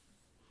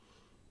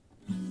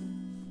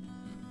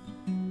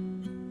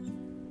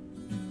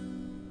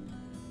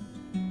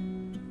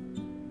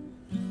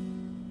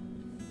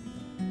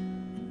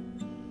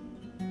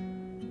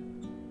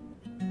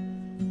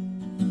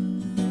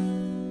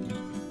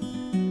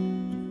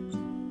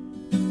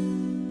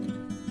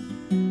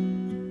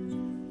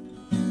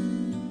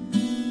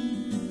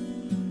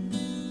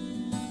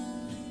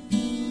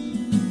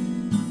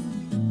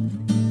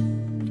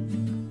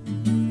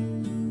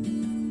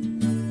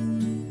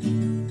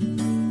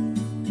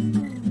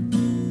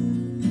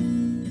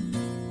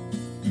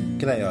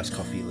G'day Ice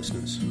Coffee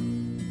listeners.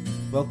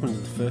 Welcome to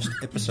the first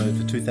episode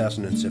for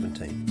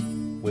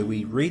 2017, where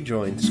we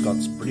rejoin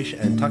Scott's British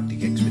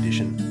Antarctic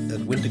expedition at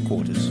winter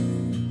quarters.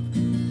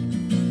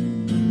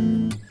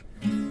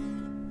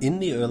 In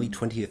the early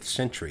 20th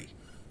century,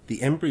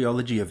 the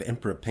embryology of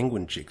emperor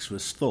penguin chicks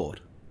was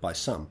thought, by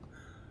some,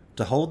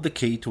 to hold the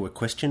key to a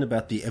question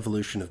about the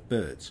evolution of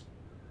birds,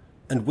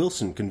 and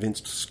Wilson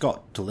convinced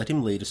Scott to let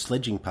him lead a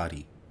sledging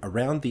party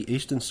around the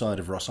eastern side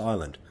of Ross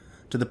Island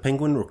to the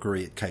penguin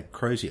rookery at Cape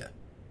Crozier.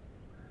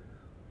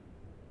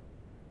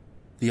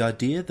 The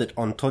idea that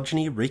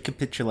ontogeny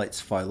recapitulates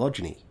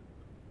phylogeny,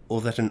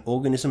 or that an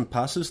organism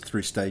passes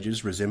through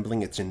stages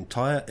resembling its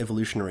entire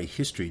evolutionary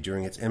history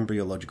during its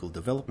embryological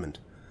development,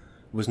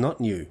 was not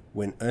new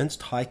when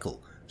Ernst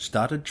Haeckel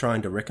started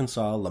trying to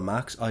reconcile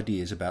Lamarck's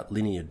ideas about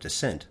linear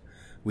descent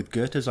with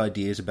Goethe's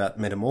ideas about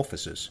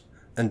metamorphosis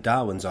and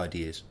Darwin's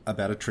ideas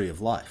about a tree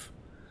of life.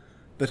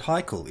 But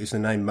Haeckel is the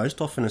name most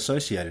often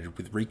associated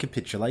with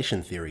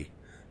recapitulation theory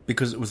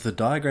because it was the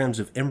diagrams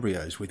of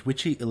embryos with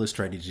which he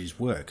illustrated his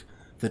work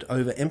that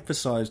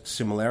overemphasized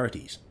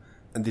similarities,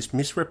 and this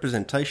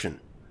misrepresentation,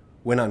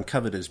 when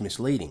uncovered as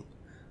misleading,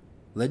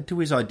 led to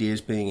his ideas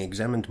being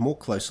examined more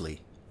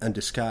closely and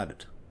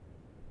discarded.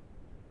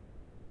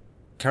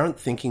 Current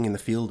thinking in the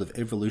field of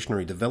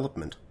evolutionary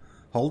development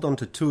hold on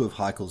to two of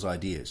Haeckel's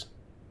ideas,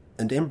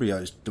 and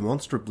embryos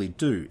demonstrably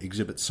do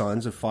exhibit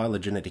signs of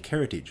phylogenetic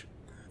heritage,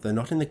 though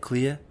not in the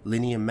clear,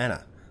 linear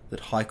manner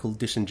that Haeckel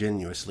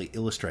disingenuously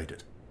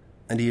illustrated,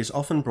 and he is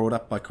often brought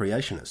up by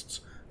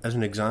creationists as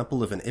an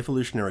example of an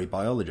evolutionary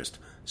biologist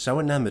so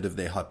enamoured of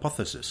their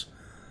hypothesis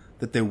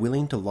that they're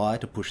willing to lie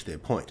to push their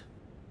point.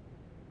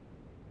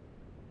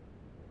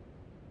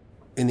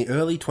 In the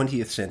early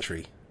 20th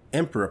century,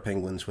 emperor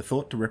penguins were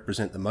thought to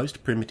represent the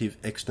most primitive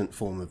extant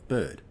form of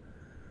bird,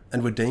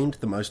 and were deemed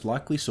the most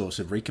likely source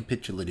of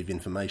recapitulative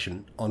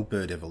information on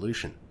bird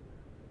evolution.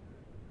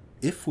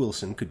 If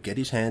Wilson could get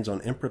his hands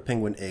on emperor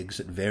penguin eggs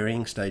at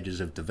varying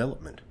stages of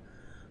development,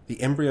 the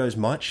embryos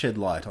might shed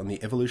light on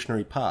the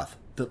evolutionary path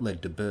that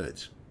led to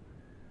birds.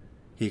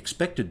 He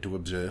expected to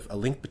observe a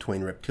link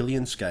between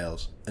reptilian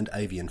scales and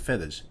avian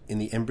feathers in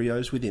the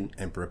embryos within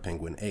emperor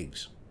penguin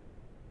eggs.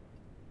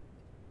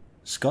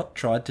 Scott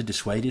tried to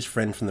dissuade his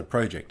friend from the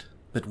project,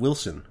 but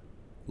Wilson,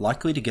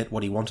 likely to get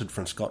what he wanted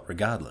from Scott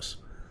regardless,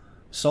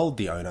 sold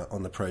the owner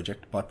on the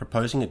project by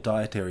proposing a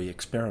dietary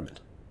experiment.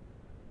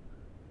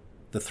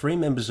 The three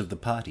members of the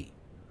party,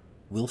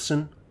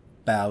 Wilson,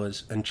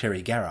 Bowers and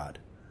Cherry Garrard,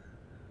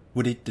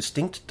 would eat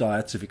distinct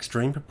diets of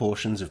extreme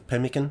proportions of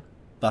pemmican,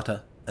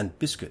 butter and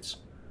biscuits,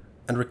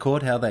 and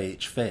record how they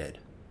each fared,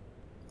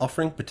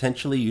 offering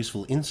potentially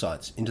useful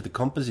insights into the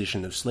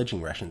composition of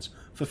sledging rations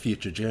for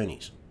future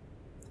journeys.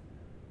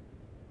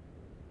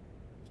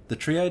 The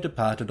trio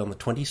departed on the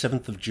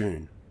 27th of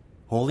June,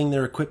 hauling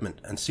their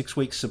equipment and 6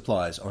 weeks'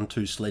 supplies on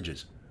 2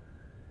 sledges,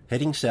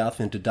 heading south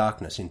into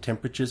darkness in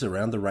temperatures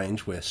around the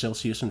range where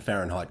Celsius and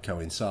Fahrenheit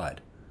coincide,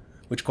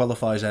 which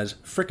qualifies as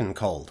frickin'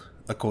 cold,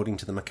 according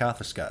to the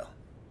MacArthur scale.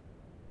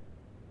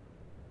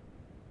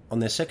 On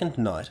their second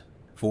night,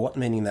 for what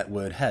meaning that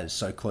word has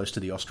so close to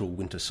the austral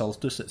winter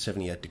solstice at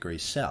 78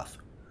 degrees south,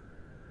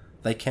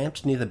 they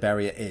camped near the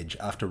barrier edge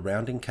after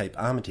rounding Cape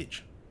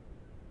Armitage.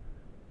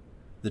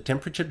 The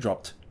temperature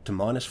dropped to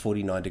minus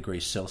 49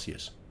 degrees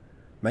Celsius,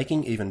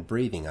 making even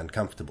breathing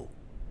uncomfortable.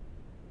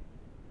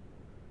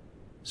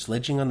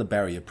 Sledging on the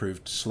barrier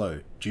proved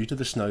slow due to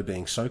the snow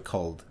being so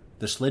cold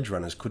the sledge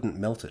runners couldn't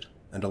melt it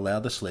and allow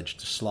the sledge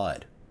to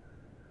slide,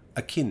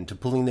 akin to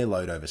pulling their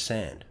load over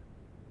sand.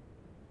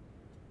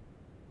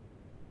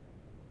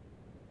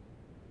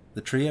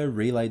 The trio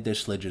relayed their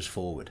sledges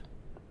forward.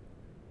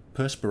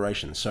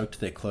 Perspiration soaked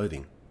their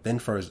clothing, then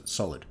froze it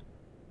solid.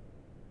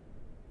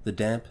 The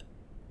damp,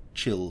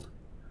 chilled,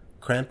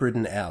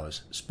 cramp-ridden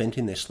hours spent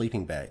in their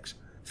sleeping bags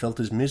felt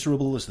as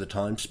miserable as the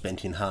time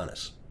spent in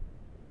harness.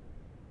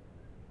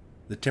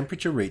 The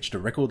temperature reached a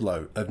record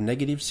low of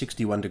negative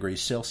 61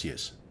 degrees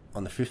Celsius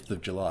on the 5th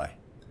of July,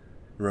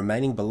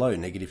 remaining below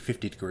negative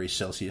 50 degrees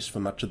Celsius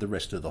for much of the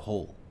rest of the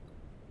haul.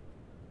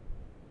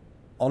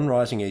 On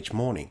rising each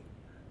morning,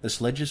 the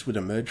sledges would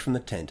emerge from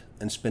the tent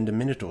and spend a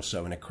minute or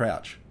so in a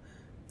crouch,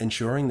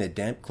 ensuring their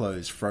damp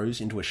clothes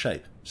froze into a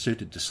shape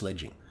suited to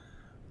sledging,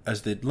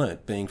 as they'd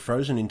learnt being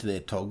frozen into their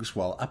togs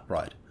while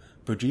upright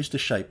produced a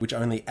shape which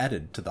only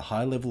added to the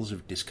high levels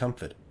of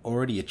discomfort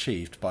already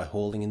achieved by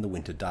hauling in the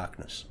winter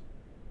darkness.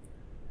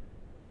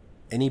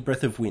 Any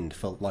breath of wind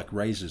felt like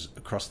razors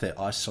across their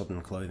ice-sodden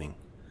clothing,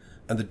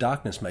 and the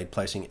darkness made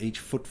placing each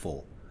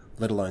footfall,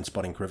 let alone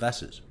spotting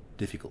crevasses,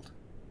 difficult.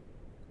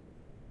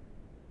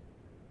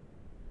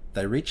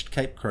 They reached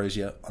Cape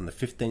Crozier on the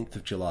 15th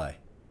of July,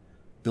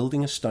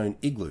 building a stone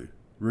igloo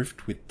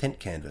roofed with tent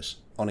canvas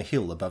on a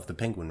hill above the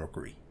penguin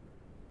rookery.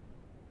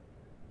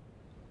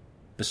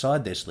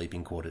 Beside their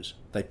sleeping quarters,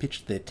 they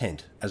pitched their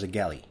tent as a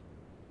galley.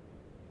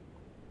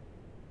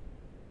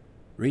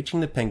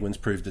 Reaching the penguins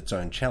proved its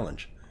own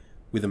challenge,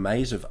 with a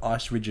maze of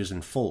ice ridges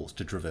and falls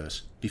to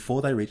traverse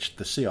before they reached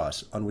the sea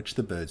ice on which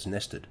the birds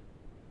nested.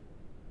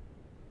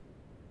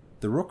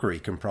 The rookery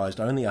comprised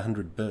only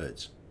 100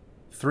 birds,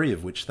 3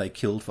 of which they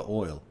killed for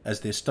oil as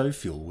their stove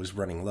fuel was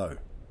running low.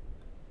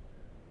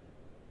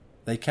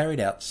 They carried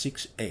out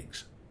 6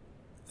 eggs,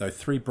 though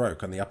 3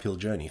 broke on the uphill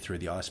journey through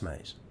the ice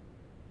maze.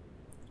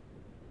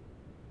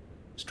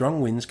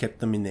 Strong winds kept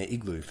them in their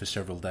igloo for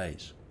several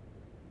days.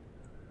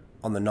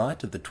 On the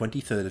night of the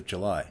 23rd of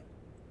July,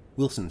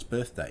 Wilson's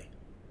birthday,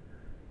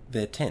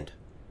 their tent,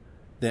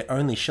 their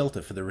only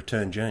shelter for the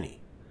return journey,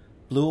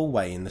 blew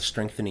away in the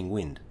strengthening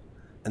wind,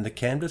 and the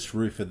canvas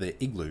roof of their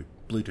igloo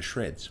blew to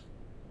shreds.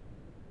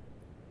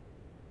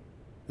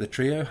 The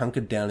trio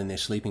hunkered down in their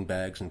sleeping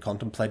bags and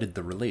contemplated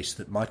the release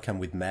that might come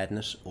with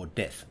madness or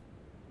death.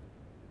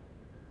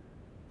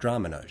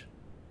 Drama note.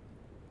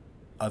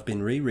 I've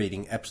been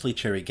rereading Apsley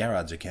Cherry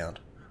Garrard's account,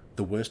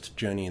 The Worst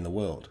Journey in the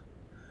World,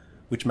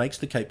 which makes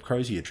the Cape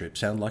Crozier trip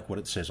sound like what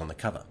it says on the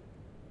cover.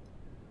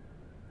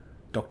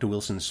 Dr.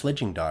 Wilson's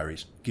sledging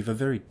diaries give a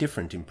very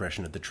different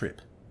impression of the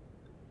trip.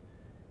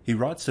 He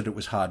writes that it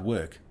was hard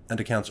work and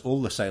accounts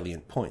all the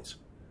salient points,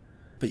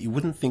 but you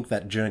wouldn't think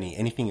that journey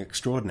anything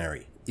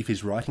extraordinary if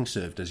his writing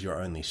served as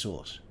your only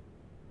source.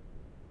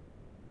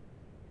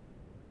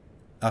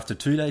 After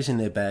 2 days in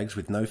their bags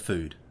with no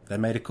food, they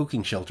made a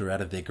cooking shelter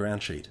out of their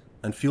ground sheet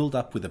and fueled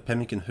up with a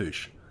pemmican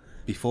hoosh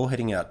before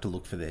heading out to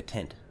look for their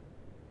tent.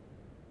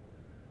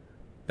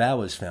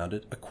 Bowers found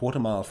it a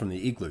quarter-mile from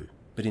the igloo,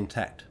 but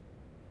intact.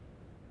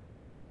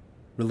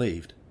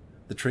 Relieved,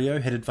 the trio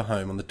headed for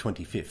home on the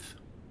 25th.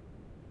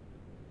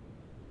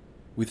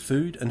 With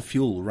food and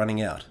fuel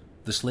running out,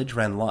 the sledge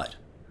ran light,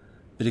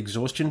 but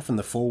exhaustion from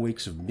the 4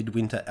 weeks of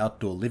midwinter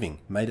outdoor living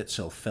made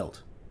itself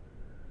felt.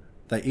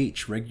 They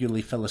each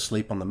regularly fell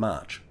asleep on the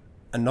march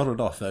and nodded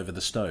off over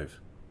the stove.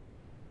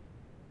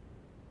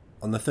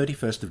 On the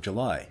 31st of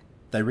July,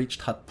 they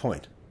reached Hut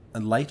Point,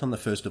 and late on the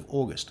 1st of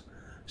August,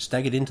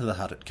 staggered into the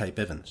hut at Cape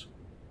Evans.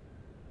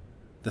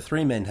 The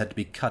 3 men had to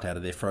be cut out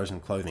of their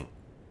frozen clothing.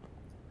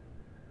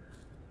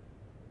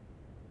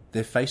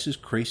 Their faces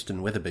creased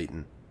and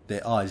weather-beaten,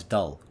 their eyes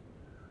dull,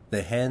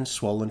 their hands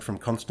swollen from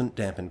constant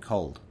damp and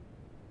cold.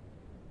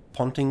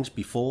 Ponting's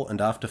before and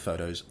after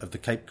photos of the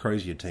Cape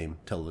Crozier team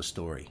tell the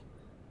story.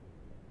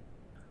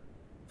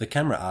 The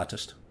camera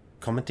artist,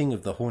 commenting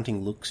of the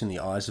haunting looks in the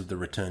eyes of the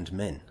returned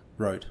men,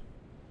 wrote,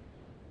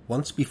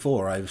 "Once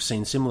before I have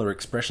seen similar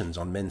expressions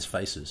on men's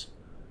faces,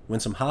 when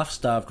some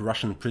half-starved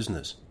Russian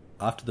prisoners,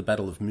 after the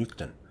Battle of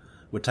Mukden,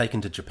 were taken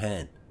to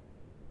Japan.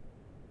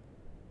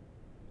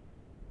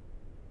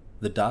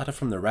 The data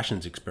from the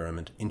rations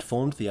experiment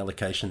informed the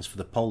allocations for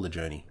the polar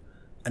journey,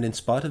 and in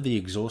spite of the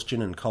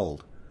exhaustion and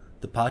cold,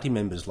 the party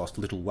members lost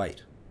little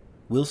weight,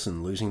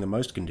 Wilson losing the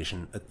most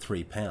condition at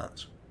 3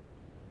 pounds.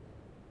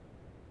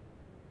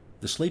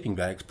 The sleeping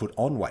bags put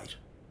on weight,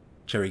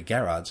 Cherry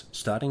Garrard's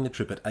starting the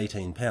trip at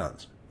 18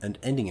 pounds and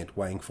ending it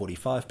weighing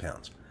 45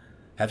 pounds,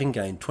 having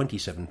gained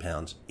 27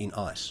 pounds in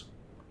ice.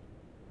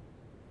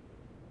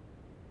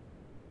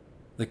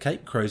 The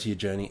Cape Crozier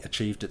journey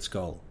achieved its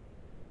goal,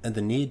 and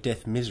the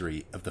near-death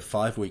misery of the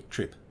 5-week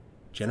trip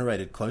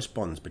generated close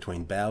bonds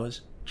between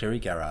Bowers, Cherry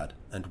Garrard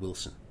and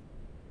Wilson.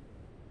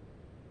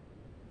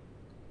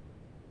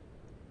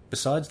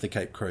 Besides the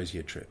Cape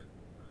Crozier trip,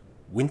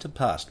 winter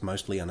passed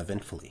mostly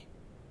uneventfully.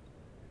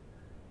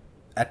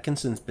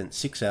 Atkinson spent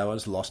 6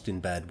 hours lost in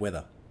bad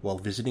weather while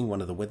visiting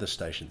one of the weather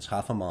stations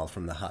half a mile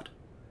from the hut,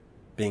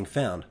 being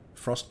found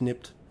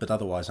frost-nipped but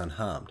otherwise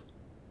unharmed.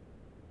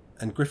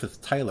 And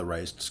Griffith Taylor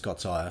raised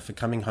Scott's ire for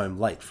coming home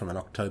late from an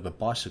October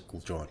bicycle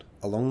jaunt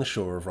along the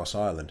shore of Ross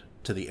Island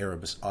to the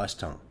Erebus ice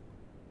tongue.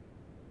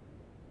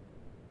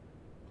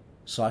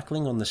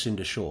 Cycling on the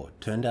cinder shore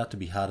turned out to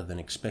be harder than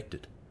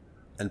expected,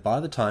 and by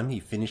the time he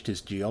finished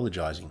his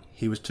geologizing,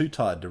 he was too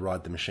tired to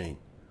ride the machine,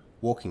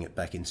 walking it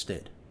back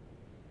instead.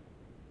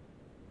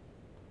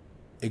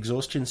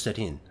 Exhaustion set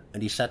in,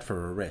 and he sat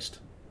for a rest,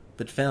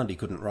 but found he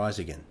couldn't rise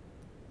again.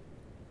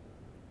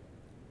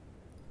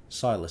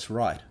 Silas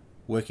Wright,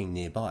 working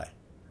nearby,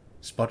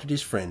 spotted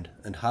his friend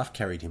and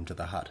half-carried him to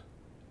the hut.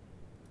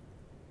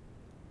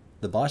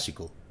 The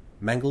bicycle,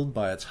 mangled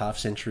by its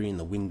half-century in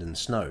the wind and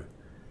snow,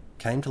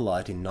 came to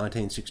light in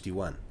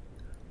 1961,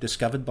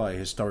 discovered by a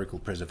historical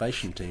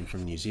preservation team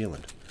from New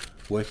Zealand,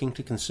 working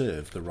to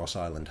conserve the Ross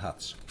Island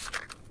huts.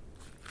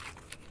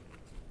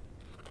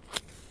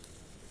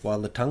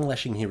 While the tongue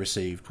lashing he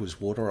received was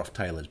water off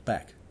Taylor's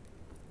back,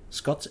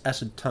 Scott's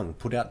acid tongue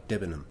put out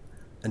Debenham,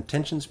 and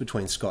tensions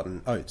between Scott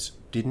and Oates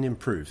didn't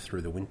improve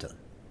through the winter.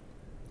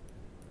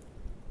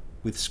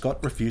 With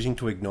Scott refusing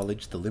to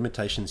acknowledge the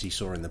limitations he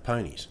saw in the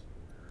ponies,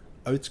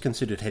 Oates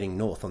considered heading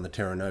north on the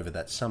Terra Nova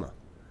that summer,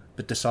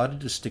 but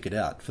decided to stick it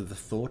out for the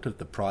thought of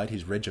the pride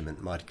his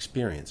regiment might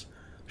experience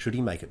should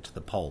he make it to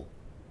the pole.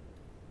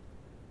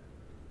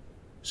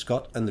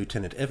 Scott and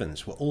Lieutenant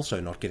Evans were also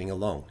not getting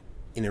along,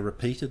 in a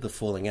repeat of the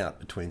falling out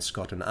between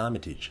Scott and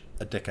Armitage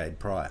a decade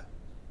prior.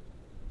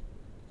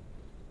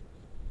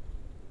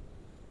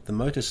 The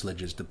motor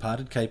sledges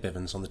departed Cape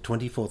Evans on the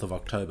 24th of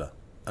October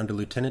under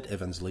Lieutenant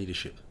Evans'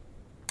 leadership.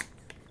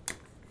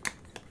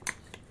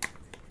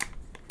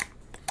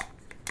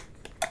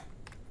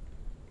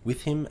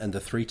 With him and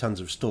the 3 tons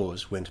of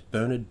stores went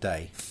Bernard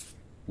Day,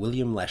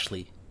 William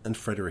Lashley and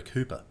Frederick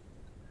Hooper,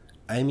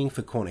 aiming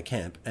for Corner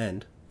Camp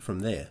and,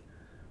 from there,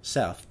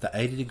 south to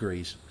 80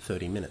 degrees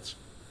 30 minutes,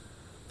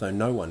 though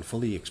no one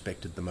fully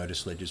expected the motor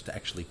sledges to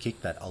actually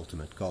kick that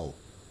ultimate goal.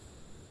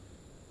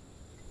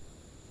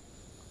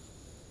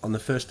 On the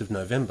 1st of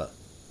November,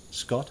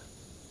 Scott,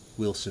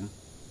 Wilson,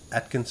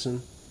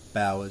 Atkinson,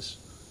 Bowers,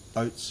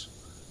 Oates,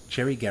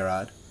 Cherry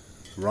Garrard,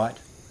 Wright,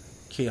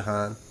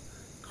 Keohane,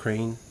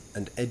 Crean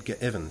and Edgar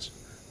Evans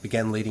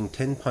began leading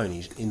 10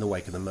 ponies in the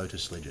wake of the motor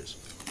sledges.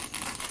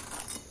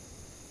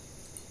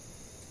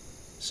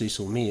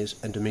 Cecil Mears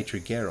and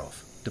Dmitry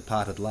Garoff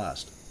departed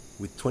last,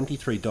 with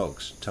 23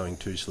 dogs towing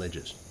 2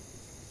 sledges.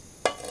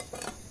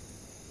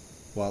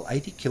 While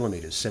 80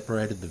 kilometres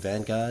separated the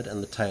vanguard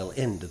and the tail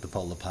end of the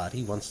Polar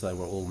Party once they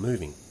were all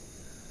moving,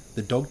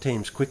 the dog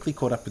teams quickly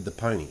caught up with the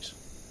ponies,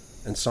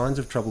 and signs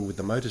of trouble with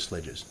the motor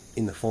sledges,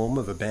 in the form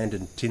of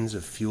abandoned tins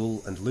of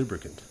fuel and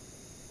lubricant,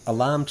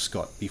 alarmed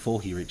Scott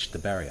before he reached the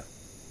barrier.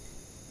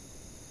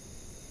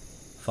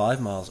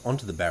 5 miles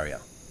onto the barrier,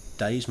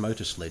 Day's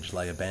motor sledge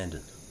lay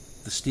abandoned.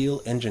 The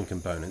steel engine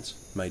components,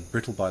 made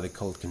brittle by the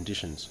cold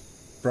conditions,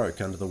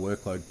 broke under the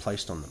workload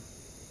placed on them.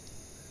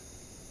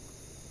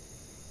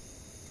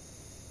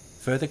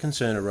 Further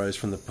concern arose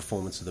from the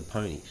performance of the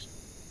ponies.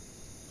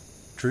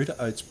 True to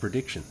Oates'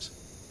 predictions,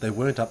 they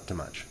weren't up to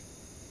much.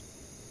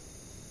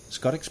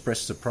 Scott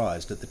expressed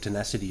surprise at the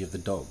tenacity of the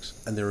dogs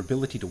and their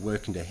ability to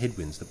work into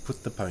headwinds that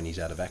put the ponies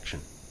out of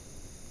action.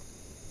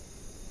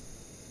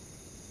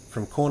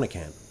 From Corner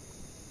Camp,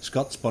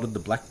 Scott spotted the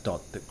black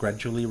dot that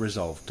gradually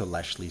resolved to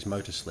Lashley's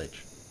motor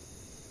sledge.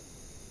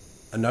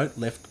 A note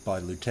left by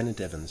Lieutenant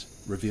Evans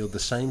revealed the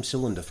same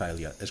cylinder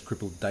failure as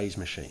crippled Day's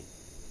machine.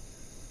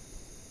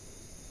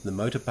 The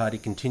motor party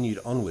continued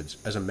onwards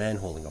as a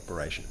man-hauling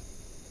operation.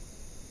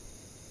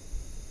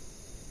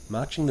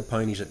 Marching the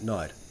ponies at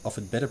night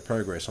offered better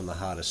progress on the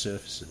harder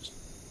surfaces.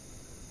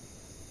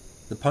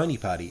 The pony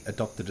party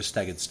adopted a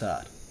staggered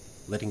start,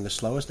 letting the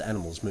slowest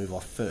animals move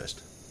off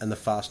first and the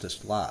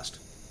fastest last,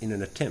 in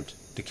an attempt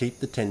to keep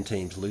the 10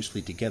 teams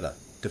loosely together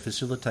to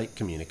facilitate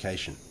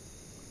communication.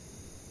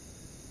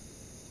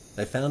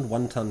 They found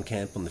One Ton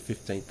Camp on the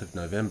 15th of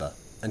November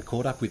and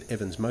caught up with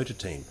Evans' motor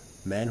team,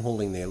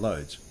 man-hauling their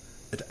loads,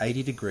 at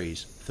 80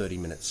 degrees 30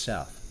 minutes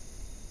south.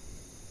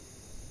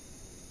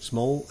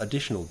 Small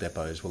additional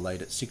depots were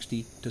laid at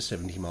 60 to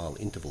 70 mile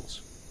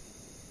intervals.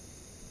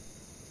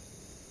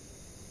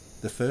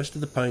 The first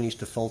of the ponies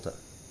to falter,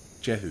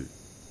 Jehu,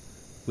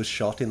 was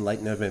shot in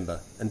late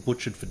November and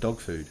butchered for dog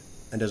food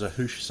and as a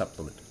hoosh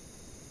supplement.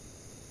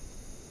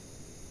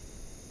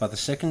 By the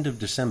 2nd of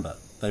December,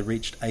 they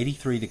reached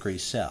 83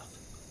 degrees south,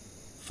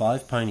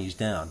 5 ponies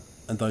down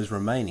and those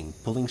remaining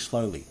pulling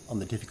slowly on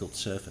the difficult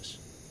surface.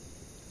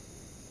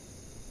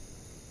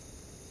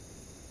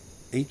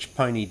 Each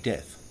pony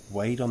death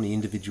weighed on the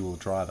individual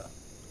driver.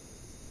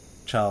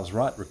 Charles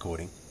Wright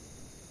recording,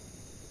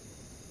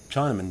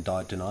 "Chinaman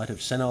died tonight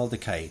of senile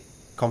decay,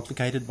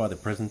 complicated by the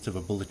presence of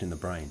a bullet in the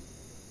brain.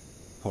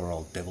 Poor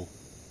old devil.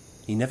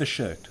 He never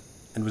shirked,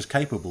 and was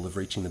capable of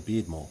reaching the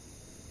Beardmore.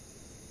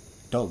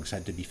 Dogs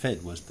had to be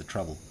fed was the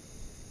trouble."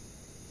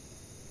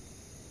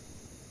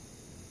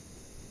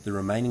 The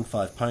remaining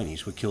 5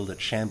 ponies were killed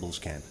at Shambles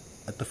Camp,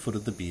 at the foot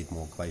of the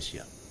Beardmore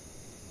Glacier.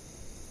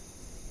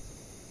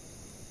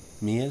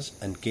 Mears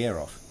and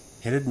Garoff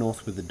headed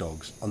north with the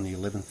dogs on the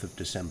 11th of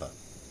December.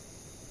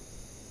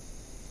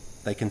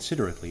 They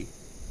considerately,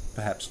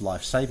 perhaps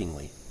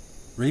life-savingly,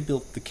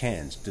 rebuilt the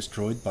cans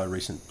destroyed by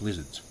recent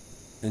blizzards,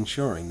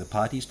 ensuring the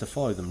parties to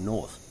follow them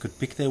north could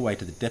pick their way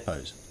to the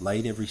depots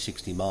laid every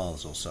 60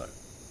 miles or so.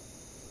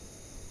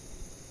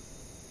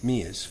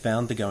 Mears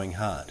found the going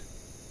hard,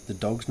 the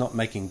dogs not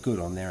making good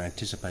on their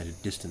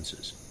anticipated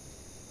distances.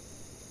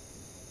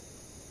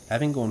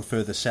 Having gone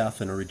further south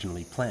than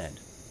originally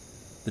planned,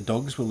 the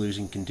dogs were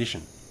losing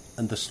condition,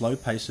 and the slow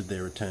pace of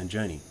their return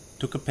journey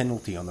took a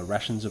penalty on the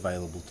rations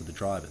available to the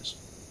drivers.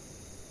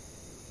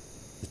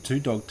 The 2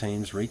 dog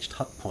teams reached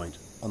Hut Point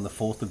on the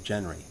 4th of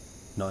January,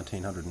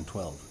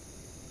 1912,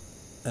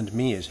 and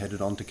Mears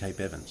headed on to Cape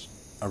Evans,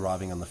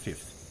 arriving on the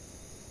 5th.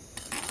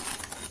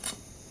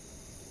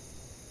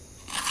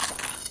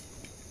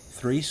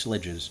 3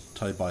 sledges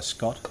towed by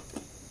Scott,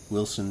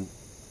 Wilson,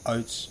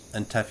 Oates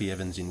and Taffy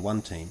Evans in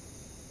one team,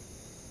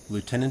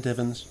 Lieutenant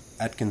Evans,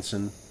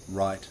 Atkinson,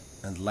 Wright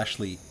and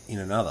Lashley in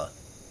another,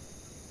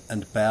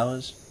 and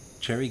Bowers,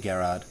 Cherry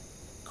Garrard,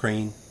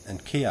 Crean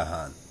and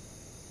Keohane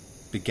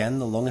began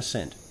the long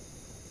ascent,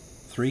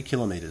 3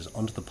 kilometres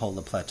onto the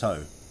polar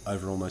plateau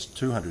over almost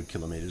 200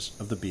 kilometres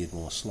of the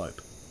Beardmore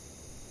slope.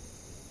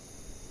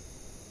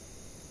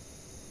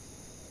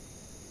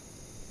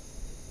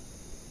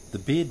 The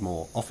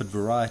Beardmore offered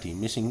variety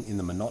missing in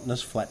the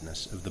monotonous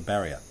flatness of the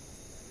barrier,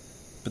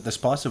 but the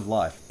spice of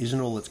life isn't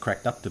all it's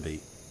cracked up to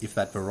be if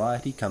that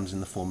variety comes in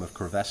the form of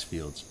crevasse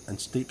fields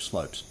and steep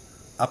slopes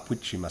up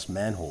which you must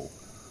man-haul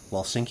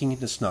while sinking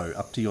into snow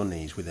up to your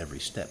knees with every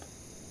step.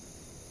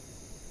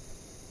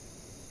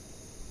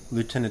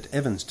 Lieutenant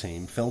Evans'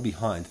 team fell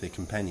behind their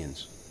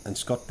companions, and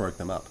Scott broke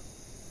them up,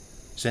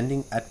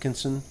 sending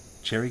Atkinson,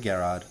 Cherry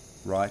Garrard,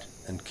 Wright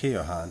and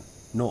Keohane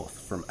north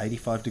from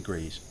 85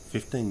 degrees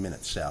 15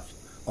 minutes south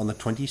on the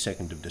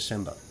 22nd of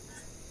December,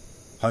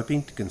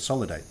 hoping to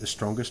consolidate the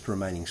strongest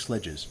remaining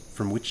sledges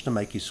from which to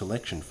make his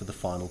selection for the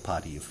final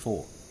party of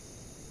 4.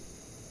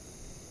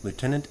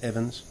 Lieutenant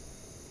Evans,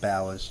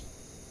 Bowers,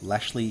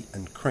 Lashley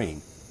and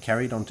Crean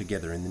carried on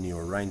together in the new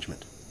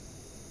arrangement.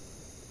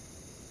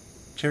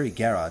 Cherry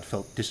Garrard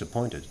felt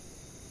disappointed,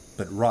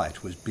 but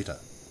Wright was bitter,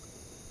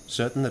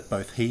 certain that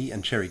both he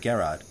and Cherry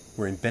Garrard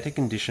were in better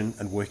condition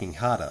and working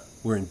harder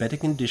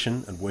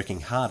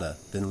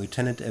than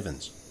Lieutenant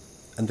Evans,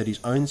 and that his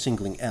own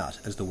singling out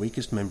as the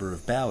weakest member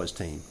of Bowers'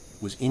 team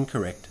was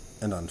incorrect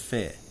and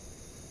unfair,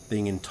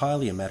 being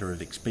entirely a matter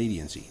of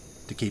expediency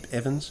to keep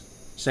Evans,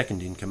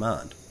 second in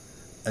command,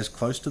 as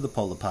close to the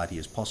Polar Party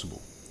as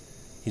possible,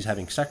 his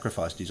having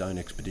sacrificed his own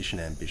expedition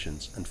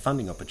ambitions and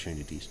funding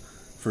opportunities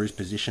for his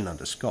position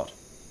under Scott.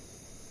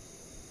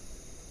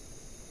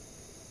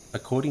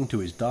 According to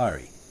his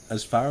diary,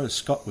 as far as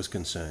Scott was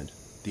concerned,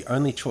 the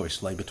only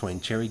choice lay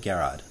between Cherry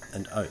Garrard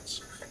and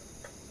Oates.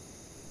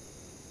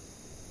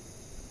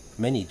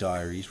 Many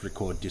diaries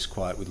record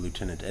disquiet with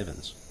Lieutenant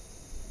Evans.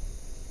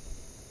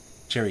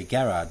 Cherry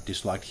Garrard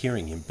disliked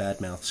hearing him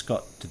badmouth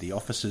Scott to the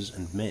officers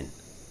and men,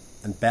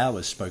 and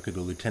Bowers spoke of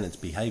the lieutenant's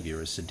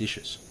behaviour as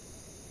seditious.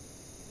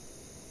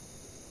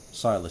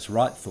 Silas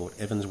Wright thought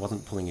Evans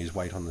wasn't pulling his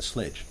weight on the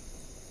sledge,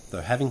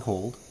 though having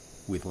hauled,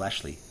 with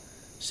Lashley,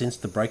 since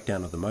the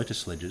breakdown of the motor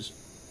sledges,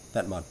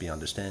 that might be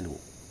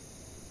understandable.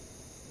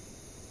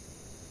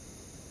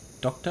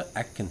 Dr.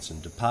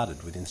 Atkinson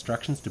departed with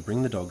instructions to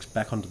bring the dogs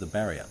back onto the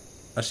barrier,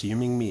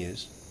 assuming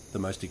Mears, the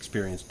most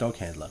experienced dog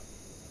handler,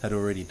 had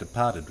already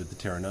departed with the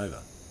Terra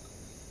Nova,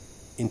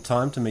 in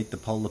time to meet the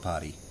Polar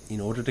Party in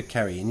order to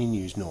carry any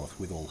news north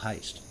with all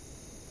haste.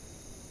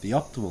 The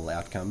optimal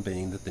outcome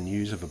being that the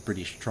news of a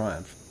British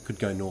triumph could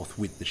go north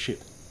with the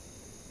ship.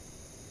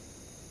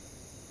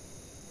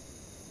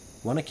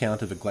 One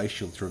account of a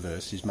glacial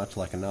traverse is much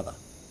like another,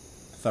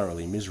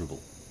 thoroughly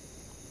miserable.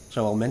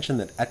 So I'll mention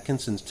that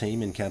Atkinson's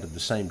team encountered the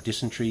same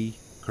dysentery,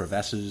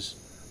 crevasses,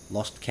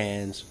 lost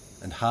cans,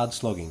 and hard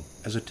slogging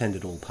as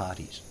attended all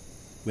parties,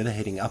 whether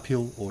heading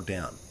uphill or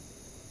down.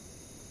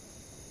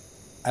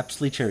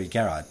 Apsley Cherry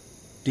Garrard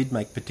did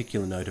make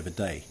particular note of a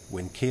day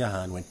when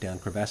Keohane went down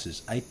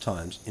crevasses 8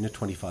 times in a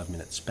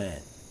 25-minute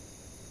span.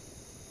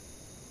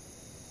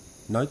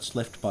 Notes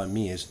left by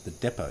Mears at the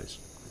depots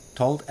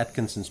told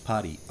Atkinson's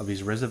party of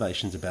his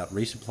reservations about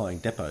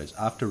resupplying depots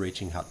after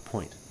reaching Hut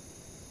Point.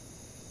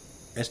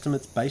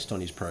 Estimates based on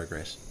his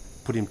progress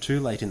put him too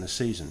late in the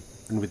season,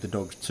 and with the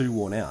dogs too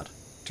worn out,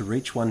 to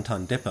reach 1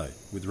 Ton Depot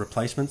with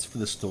replacements for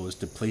the stores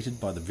depleted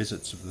by the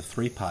visits of the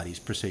 3 parties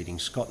preceding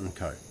Scott and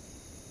Co.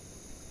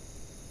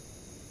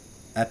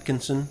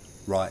 Atkinson,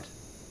 Wright,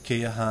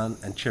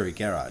 Keohane and Cherry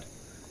Garrard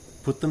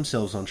put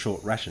themselves on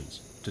short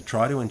rations to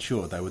try to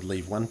ensure they would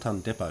leave 1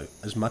 Ton Depot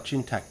as much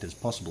intact as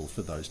possible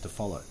for those to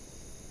follow.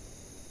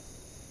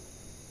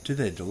 To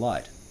their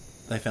delight,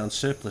 they found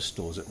surplus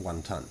stores at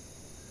 1 ton.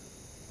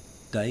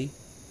 Day,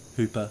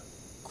 Hooper,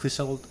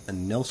 Clissold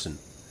and Nelson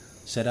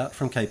set out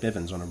from Cape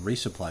Evans on a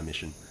resupply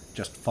mission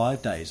just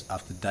 5 days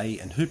after Day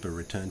and Hooper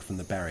returned from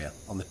the barrier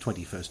on the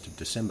 21st of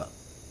December.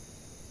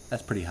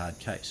 That's pretty hard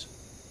case.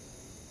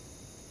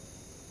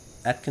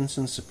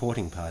 Atkinson's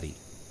supporting party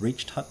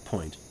reached Hut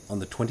Point on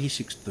the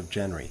 26th of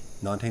January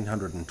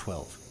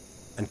 1912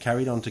 and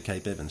carried on to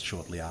Cape Evans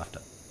shortly after.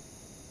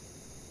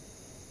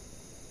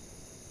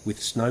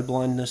 With snow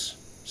blindness,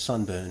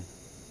 sunburn,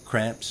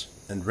 cramps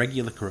and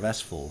regular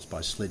crevasse falls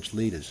by sledge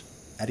leaders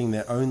adding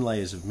their own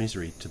layers of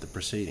misery to the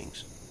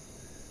proceedings,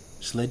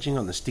 sledging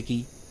on the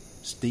sticky,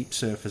 steep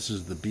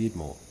surfaces of the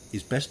Beardmore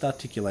is best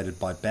articulated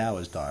by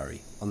Bowers'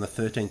 diary on the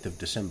 13th of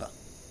December.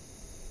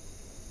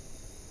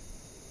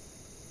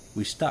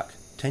 We stuck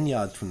 10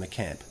 yards from the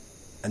camp,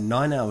 and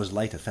 9 hours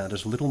later found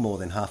us little more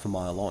than half a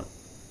mile on.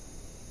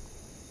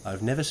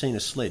 I've never seen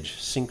a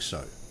sledge sink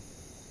so.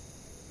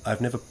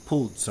 I've never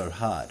pulled so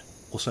hard,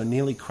 or so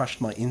nearly crushed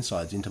my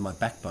insides into my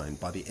backbone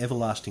by the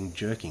everlasting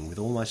jerking with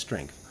all my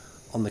strength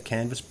on the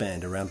canvas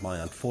band around my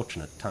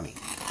unfortunate tummy.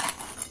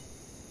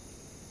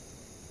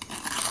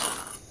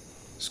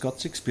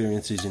 Scott's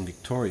experiences in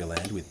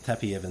Victorialand with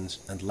Taffy Evans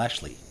and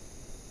Lashley,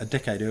 a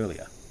decade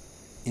earlier,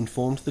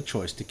 informed the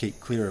choice to keep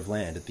clear of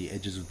land at the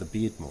edges of the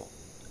Beardmore,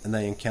 and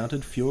they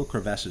encountered fewer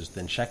crevasses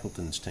than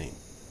Shackleton's team,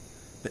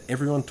 but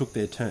everyone took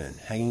their turn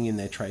hanging in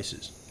their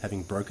traces,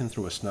 having broken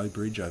through a snow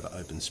bridge over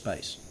open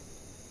space.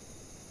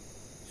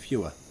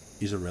 Fewer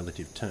is a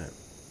relative term.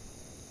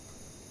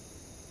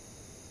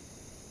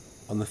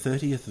 On the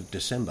 30th of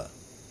December,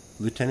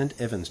 Lieutenant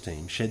Evans'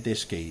 team shed their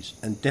skis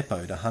and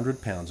depoted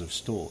 100 pounds of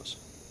stores.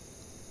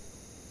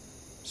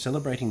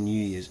 Celebrating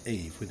New Year's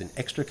Eve with an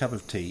extra cup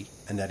of tea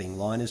and adding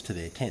liners to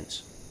their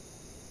tents,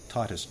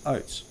 Titus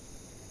Oates,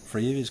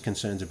 free of his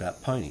concerns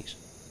about ponies,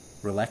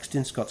 relaxed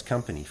in Scott's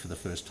company for the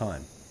first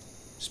time,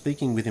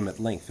 speaking with him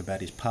at length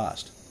about his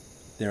past.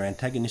 Their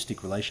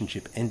antagonistic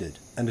relationship ended,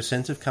 and a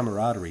sense of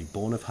camaraderie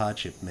born of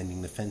hardship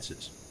mending the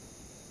fences.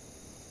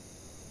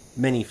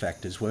 Many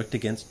factors worked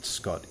against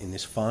Scott in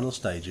this final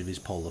stage of his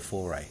polar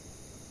foray.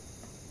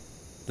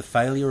 The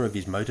failure of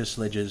his motor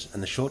sledges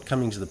and the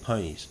shortcomings of the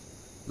ponies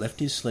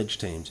left his sledge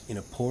teams in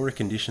a poorer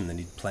condition than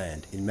he'd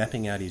planned in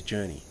mapping out his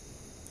journey,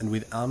 and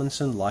with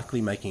Amundsen likely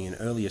making an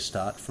earlier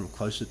start from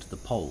closer to the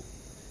pole,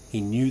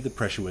 he knew the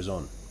pressure was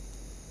on.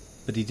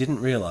 But he didn't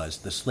realise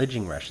the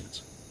sledging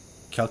rations,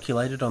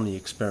 calculated on the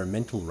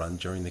experimental run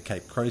during the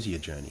Cape Crozier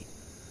journey,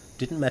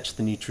 didn't match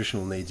the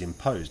nutritional needs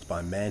imposed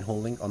by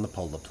man-hauling on the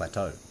polar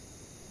plateau.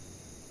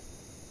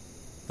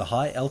 The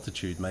high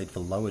altitude made for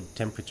lowered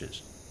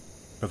temperatures,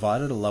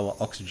 provided a lower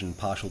oxygen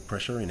partial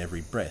pressure in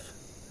every breath,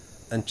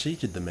 and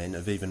cheated the men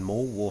of even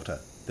more water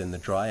than the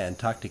dry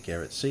Antarctic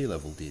air at sea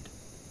level did,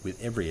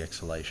 with every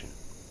exhalation.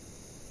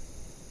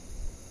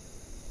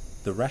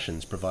 The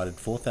rations provided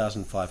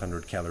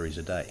 4,500 calories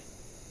a day.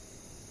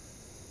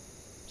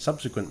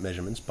 Subsequent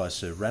measurements by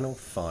Sir Ranulph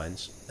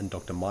Fiennes and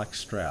Dr. Mike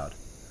Stroud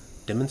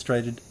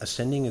demonstrated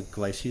ascending a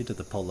glacier to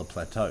the polar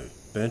plateau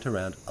burnt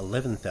around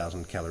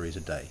 11,000 calories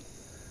a day,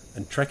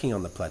 and trekking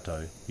on the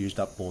plateau used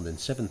up more than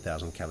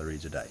 7,000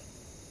 calories a day.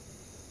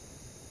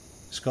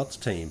 Scott's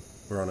team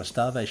were on a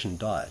starvation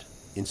diet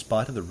in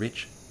spite of the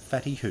rich,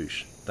 fatty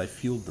hoosh they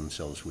fueled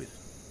themselves with.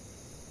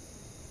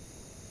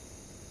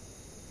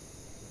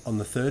 On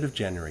the 3rd of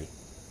January,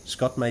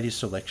 Scott made his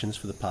selections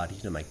for the party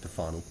to make the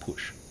final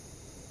push.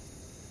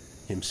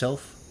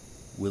 Himself,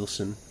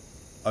 Wilson,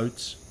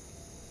 Oates,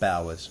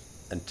 Bowers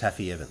and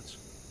Taffy Evans.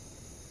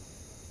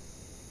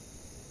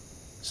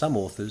 Some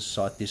authors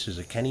cite this as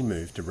a canny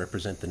move to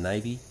represent the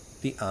Navy,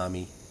 the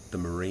Army, the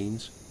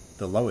Marines,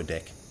 the lower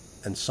deck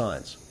and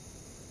science,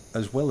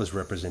 as well as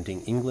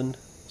representing England,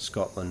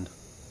 Scotland,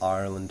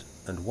 Ireland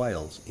and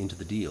Wales into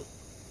the deal.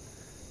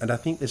 And I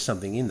think there's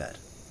something in that,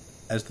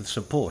 as the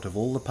support of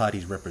all the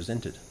parties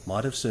represented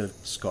might have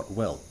served Scott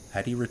well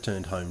had he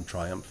returned home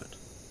triumphant.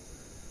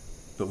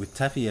 But with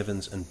Taffy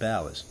Evans and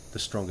Bowers the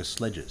strongest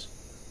sledges,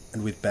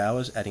 and with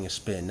Bowers adding a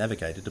spare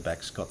navigator to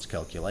back Scott's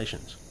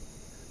calculations,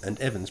 and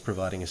Evans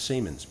providing a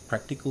seaman's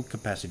practical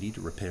capacity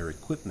to repair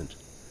equipment,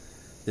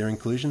 their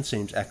inclusion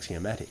seems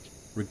axiomatic,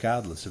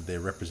 regardless of their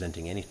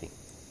representing anything.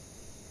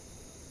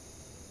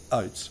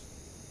 Oates,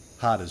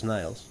 hard as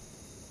nails,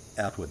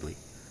 outwardly,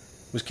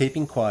 was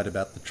keeping quiet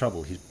about the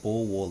trouble his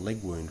Boer War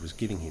leg wound was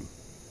giving him,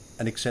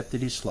 and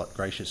accepted his slot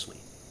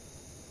graciously.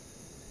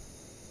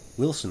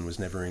 Wilson was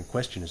never in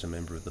question as a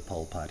member of the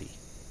pole party,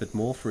 but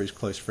more for his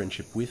close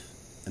friendship with,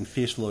 and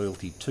fierce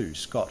loyalty to,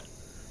 Scott,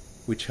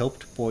 which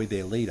helped buoy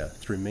their leader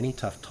through many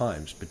tough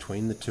times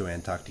between the two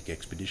Antarctic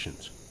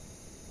expeditions.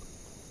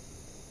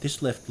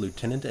 This left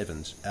Lieutenant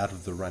Evans out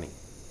of the running.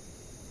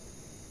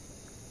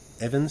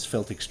 Evans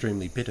felt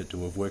extremely bitter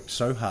to have worked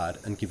so hard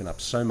and given up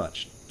so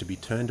much to be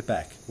turned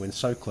back when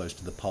so close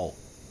to the pole.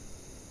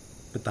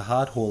 But the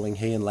hard hauling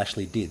he and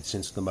Lashley did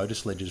since the motor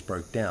sledges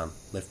broke down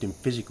left him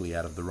physically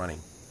out of the running,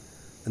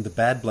 and the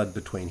bad blood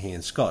between he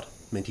and Scott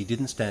meant he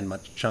didn't stand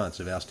much chance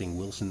of ousting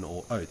Wilson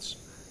or Oates,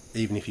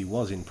 even if he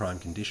was in prime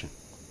condition.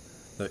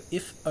 Though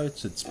if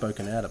Oates had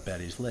spoken out about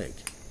his leg...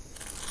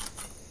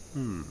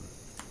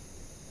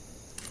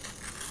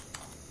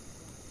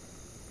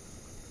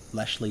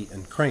 Lashley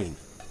and Crean,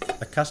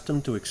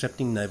 accustomed to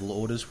accepting naval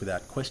orders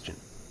without question,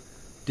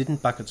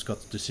 didn't bucket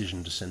Scott's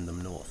decision to send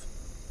them north.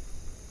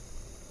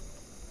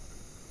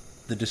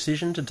 The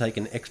decision to take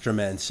an extra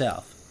man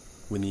south,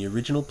 when the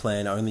original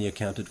plan only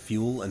accounted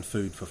fuel and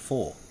food for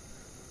 4,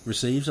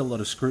 receives a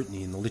lot of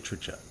scrutiny in the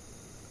literature.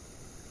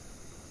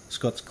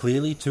 Scott's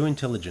clearly too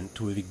intelligent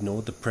to have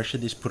ignored the pressure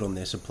this put on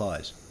their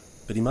supplies,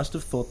 but he must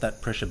have thought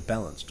that pressure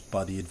balanced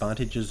by the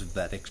advantages of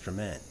that extra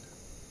man.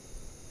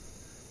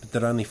 But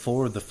that only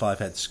 4 of the 5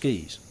 had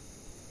skis,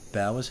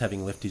 Bowers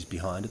having left his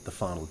behind at the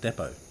final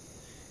depot,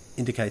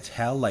 indicates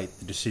how late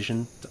the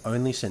decision to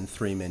only send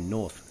 3 men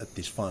north at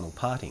this final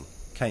parting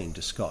came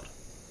to Scott.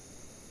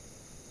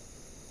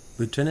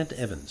 Lieutenant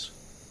Evans,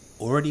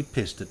 already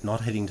pissed at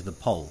not heading to the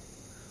pole,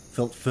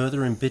 felt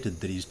further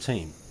embittered that his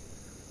team,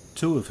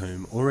 2 of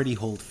whom already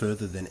hauled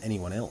further than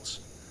anyone else,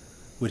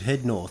 would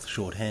head north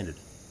short-handed.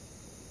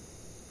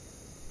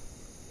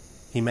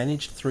 He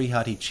managed 3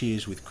 hearty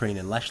cheers with Crean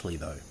and Lashley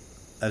though,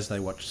 as they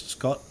watched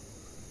Scott,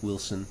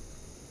 Wilson,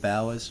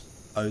 Bowers,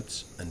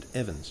 Oates and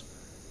Evans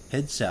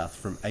head south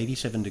from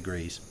 87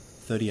 degrees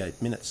 38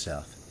 minutes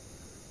south,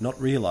 not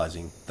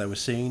realising they were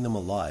seeing them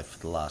alive for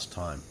the last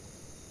time.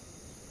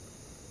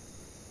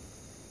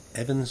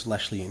 Evans,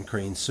 Lashley and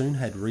Crean soon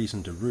had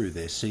reason to rue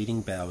their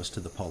ceding Bowers to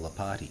the polar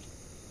party.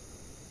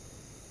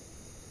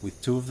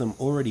 With 2 of them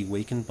already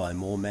weakened by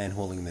more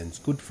man-hauling than's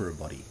good for a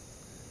body,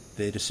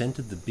 their descent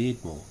of the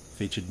Beardmore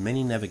featured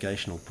many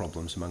navigational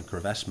problems among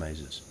crevasse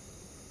mazes.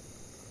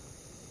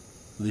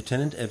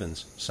 Lieutenant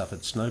Evans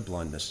suffered snow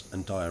blindness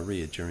and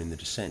diarrhoea during the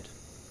descent,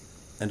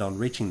 and on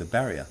reaching the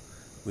barrier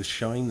was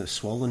showing the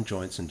swollen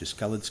joints and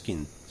discoloured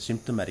skin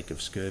symptomatic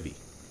of scurvy.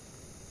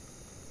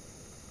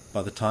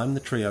 By the time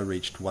the trio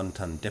reached 1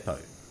 Ton Depot,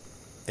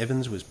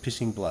 Evans was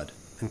pissing blood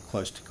and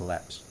close to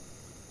collapse.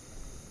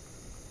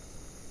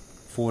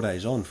 4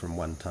 days on from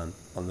 1 Ton,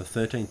 on the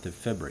 13th of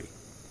February,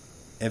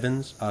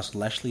 Evans asked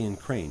Lashley and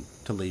Crean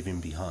to leave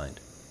him behind.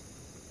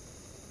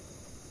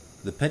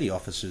 The petty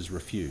officers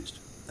refused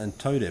and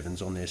towed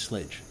Evans on their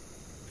sledge,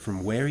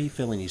 from where he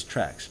fell in his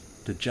tracks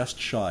to just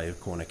shy of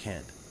Corner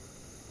Camp.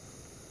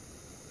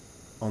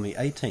 On the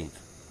 18th,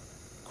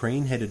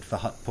 Crean headed for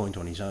Hut Point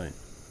on his own.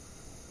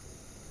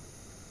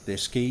 Their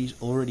skis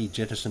already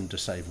jettisoned to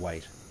save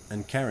weight,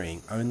 and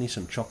carrying only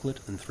some chocolate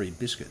and 3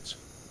 biscuits,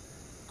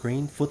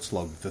 Crean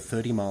footslogged the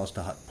 30 miles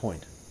to Hut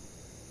Point,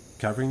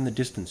 covering the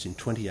distance in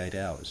 28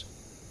 hours,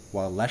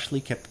 while Lashley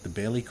kept the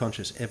barely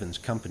conscious Evans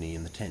company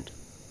in the tent.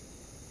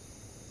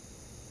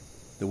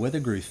 The weather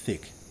grew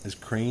thick as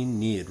Crean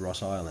neared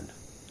Ross Island,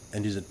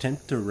 and his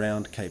attempt to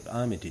round Cape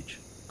Armitage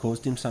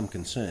caused him some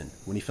concern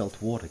when he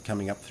felt water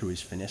coming up through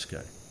his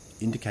finnesko,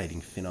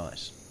 indicating thin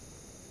ice.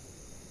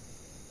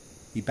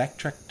 He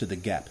backtracked to the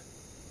Gap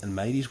and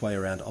made his way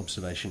around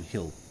Observation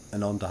Hill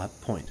and on to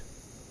Hut Point,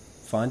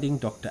 finding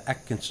Dr.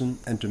 Atkinson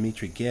and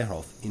Dmitri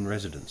Gerhoff in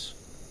residence.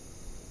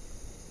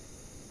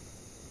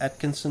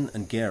 Atkinson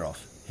and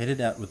Gerhoff headed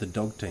out with the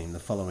dog team the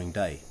following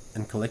day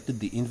and collected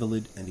the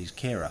invalid and his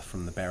carer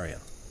from the barrier.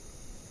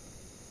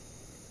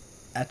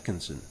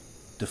 Atkinson,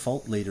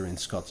 default leader in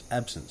Scott's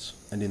absence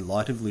and in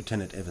light of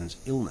Lieutenant Evans'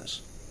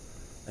 illness,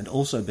 and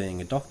also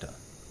being a doctor,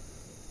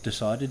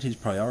 decided his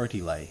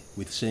priority lay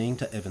with seeing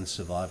to Evans'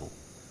 survival,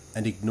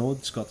 and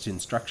ignored Scott's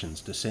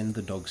instructions to send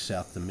the dogs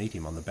south to meet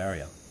him on the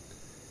barrier,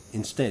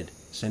 instead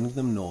sending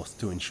them north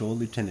to ensure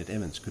Lieutenant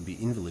Evans could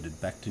be invalided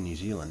back to New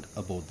Zealand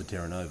aboard the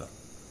Terra Nova.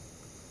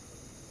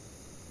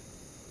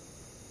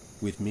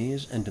 With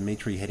Mears and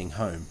Dmitri heading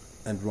home,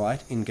 and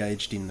Wright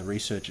engaged in the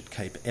research at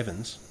Cape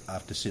Evans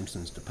after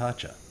Simpson's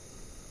departure,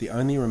 the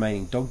only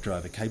remaining dog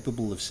driver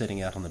capable of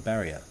setting out on the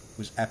barrier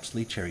was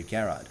Apsley Cherry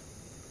Garrard,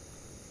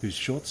 whose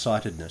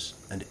short-sightedness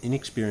and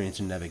inexperience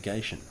in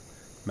navigation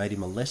made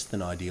him a less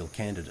than ideal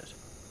candidate.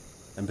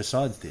 And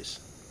besides this,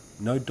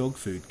 no dog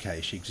food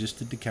cache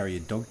existed to carry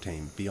a dog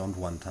team beyond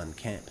 1 ton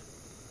camp.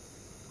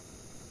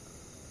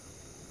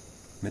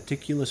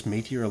 Meticulous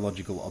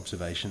meteorological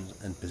observations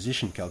and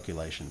position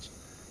calculations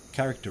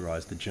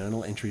characterised the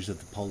journal entries of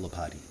the Polar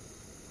Party,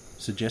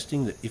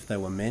 suggesting that if they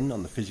were men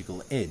on the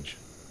physical edge,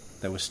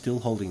 they were still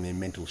holding their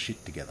mental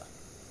shit together,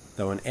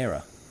 though an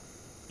error,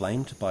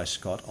 blamed by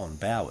Scott on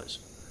Bowers,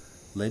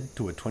 led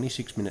to a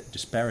 26-minute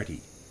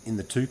disparity in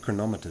the 2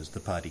 chronometers the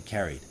party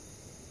carried.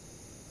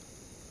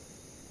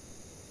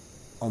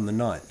 On the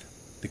 9th,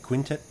 the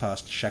quintet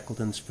passed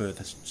Shackleton's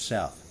furthest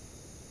south,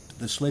 but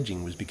the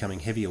sledging was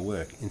becoming heavier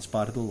work in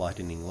spite of the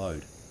lightening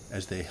load,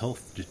 as their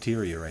health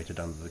deteriorated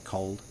under the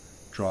cold,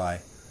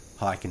 dry,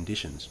 high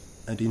conditions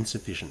and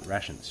insufficient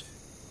rations.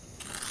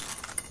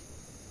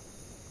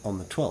 On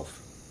the 12th,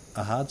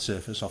 a hard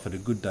surface offered a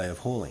good day of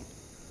hauling,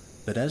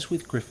 but as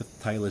with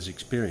Griffith Taylor's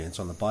experience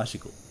on the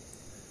bicycle,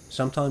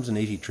 sometimes an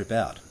easy trip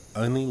out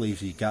only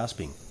leaves you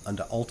gasping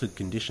under altered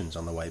conditions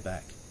on the way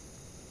back.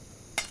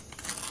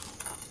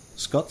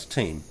 Scott's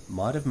team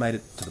might have made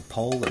it to the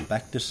pole and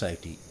back to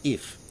safety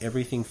if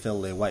everything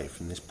fell their way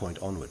from this point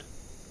onward.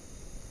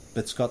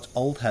 But Scott's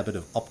old habit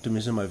of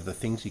optimism over the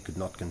things he could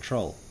not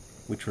control,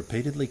 which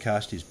repeatedly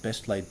cast his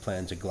best-laid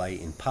plans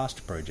agley in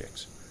past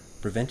projects,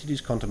 prevented his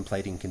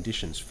contemplating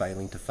conditions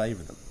failing to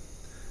favour them,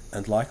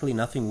 and likely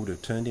nothing would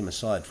have turned him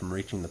aside from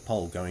reaching the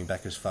pole going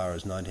back as far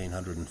as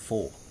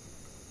 1904.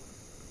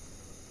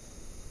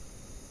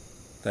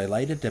 They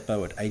laid a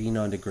depot at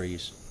 89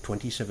 degrees,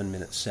 27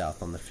 minutes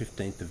south on the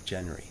 15th of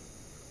January,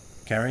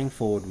 carrying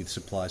forward with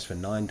supplies for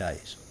 9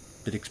 days,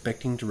 but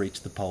expecting to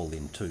reach the pole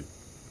in 2.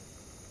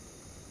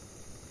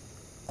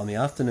 On the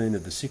afternoon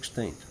of the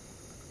 16th,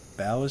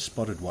 Bowers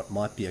spotted what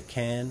might be a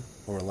can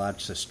or a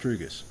large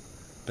sastrugus,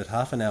 but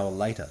half an hour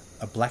later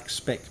a black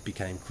speck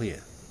became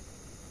clear,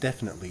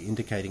 definitely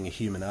indicating a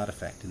human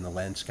artefact in the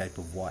landscape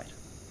of white.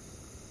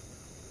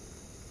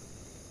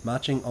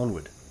 Marching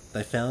onward,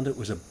 they found it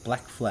was a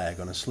black flag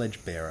on a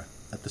sledge bearer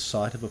at the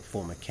site of a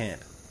former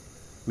camp,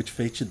 which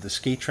featured the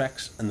ski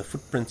tracks and the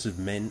footprints of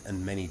men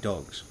and many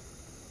dogs.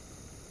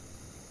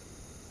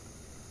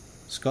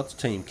 Scott's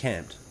team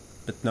camped,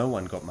 but no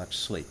one got much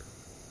sleep,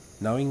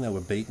 knowing they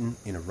were beaten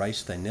in a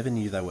race they never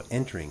knew they were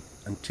entering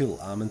until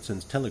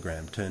Amundsen's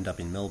telegram turned up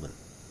in Melbourne.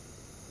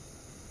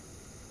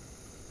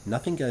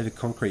 Nothing gave a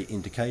concrete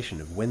indication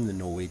of when the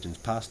Norwegians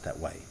passed that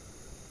way,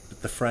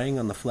 but the fraying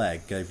on the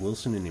flag gave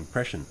Wilson an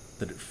impression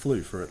that it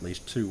flew for at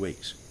least 2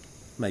 weeks,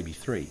 maybe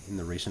 3 in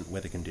the recent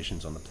weather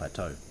conditions on the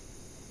plateau.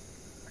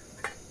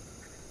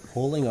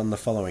 Hauling on the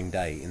following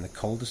day in the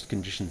coldest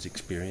conditions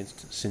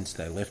experienced since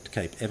they left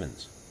Cape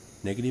Evans,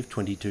 negative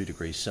 22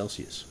 degrees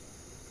Celsius,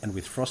 and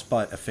with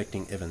frostbite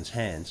affecting Evans'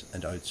 hands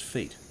and Oates'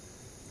 feet,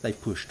 they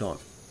pushed on.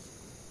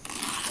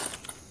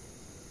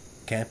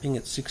 Camping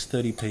at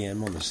 6:30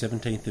 p.m. on the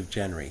 17th of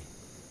January,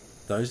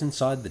 those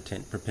inside the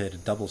tent prepared a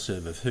double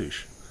serve of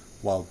hoosh,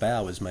 while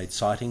Bowers made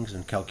sightings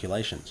and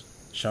calculations,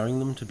 showing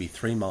them to be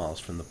 3 miles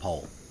from the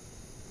pole.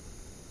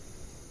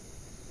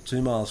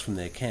 2 miles from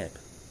their camp,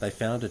 they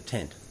found a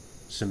tent,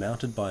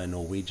 surmounted by a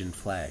Norwegian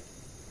flag.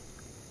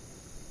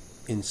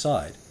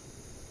 Inside,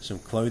 some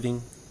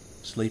clothing,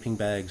 sleeping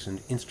bags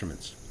and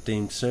instruments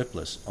deemed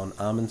surplus on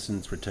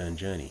Amundsen's return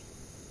journey,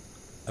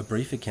 a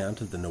brief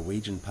account of the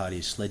Norwegian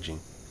party's sledging,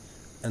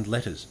 and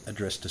letters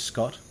addressed to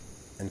Scott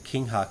and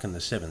King Haakon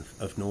VII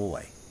of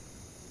Norway.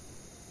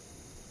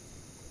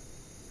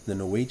 The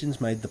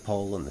Norwegians made the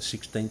pole on the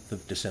 16th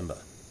of December,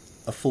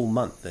 a full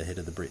month ahead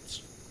of the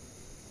Brits.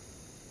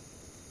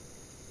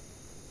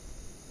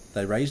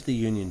 They raised the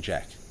Union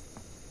Jack.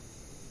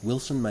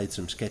 Wilson made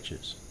some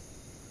sketches.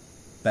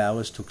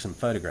 Bowers took some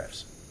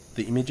photographs,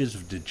 the images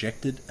of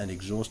dejected and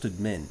exhausted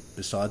men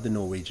beside the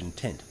Norwegian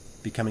tent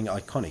becoming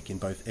iconic in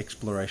both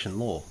exploration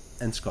lore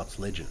and Scott's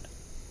legend.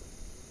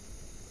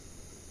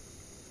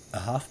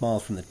 A half-mile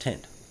from the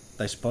tent,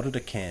 they spotted a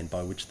cairn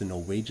by which the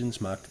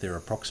Norwegians marked their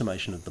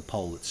approximation of the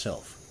pole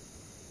itself.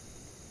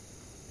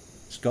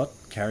 Scott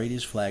carried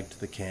his flag to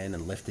the cairn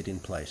and left it in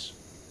place,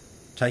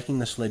 taking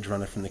the sledge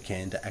runner from the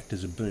cairn to act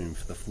as a boom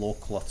for the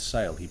floor-cloth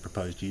sail he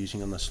proposed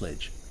using on the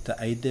sledge to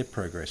aid their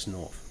progress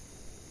north.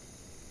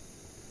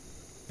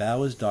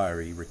 Bowers'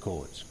 diary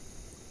records,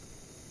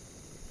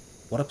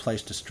 "What a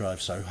place to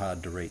strive so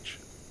hard to reach.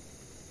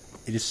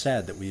 It is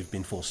sad that we have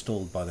been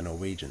forestalled by the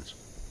Norwegians,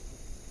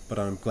 but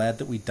I am glad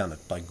that we done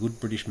it by good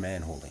British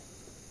man-hauling."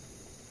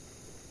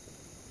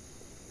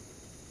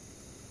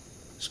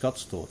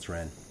 Scott's thoughts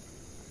ran,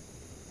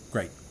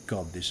 "Great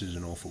God, this is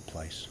an awful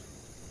place,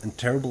 and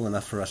terrible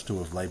enough for us to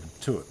have laboured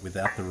to it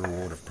without the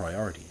reward of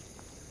priority.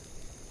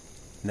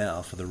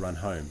 Now for the run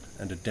home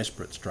and a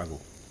desperate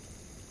struggle.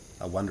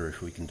 I wonder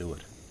if we can do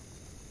it."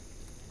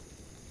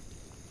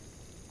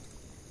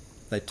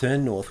 They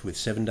turned north with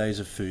 7 days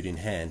of food in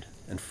hand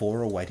and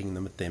 4 awaiting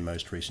them at their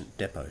most recent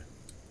depot,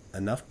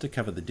 enough to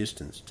cover the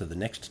distance to the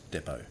next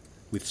depot,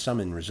 with some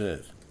in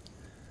reserve.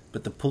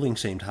 But the pulling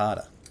seemed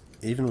harder,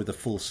 even with a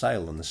full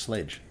sail on the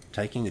sledge,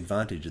 taking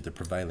advantage of the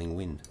prevailing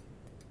wind,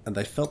 and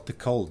they felt the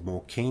cold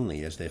more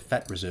keenly as their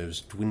fat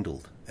reserves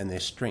dwindled and their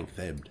strength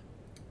ebbed.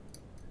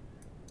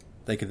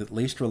 They could at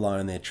least rely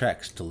on their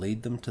tracks to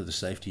lead them to the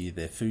safety of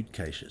their food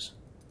caches,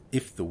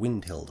 if the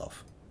wind held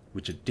off,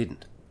 which it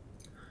didn't,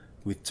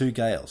 with 2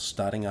 gales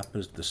starting up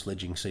as the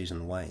sledging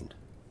season waned.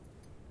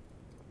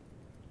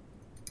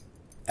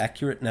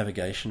 Accurate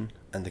navigation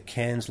and the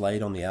cairns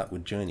laid on the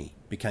outward journey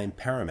became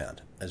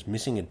paramount, as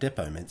missing a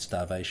depot meant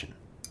starvation.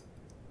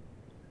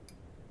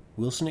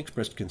 Wilson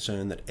expressed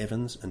concern that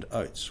Evans and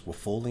Oates were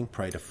falling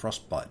prey to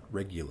frostbite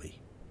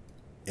regularly,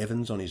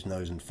 Evans on his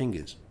nose and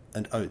fingers,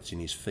 and Oates in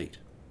his feet.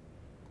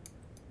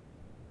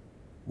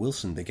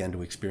 Wilson began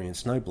to experience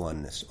snow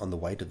blindness on the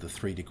way to the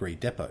 3-degree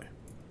depot,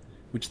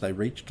 which they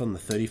reached on the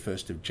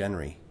 31st of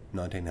January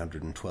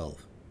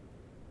 1912.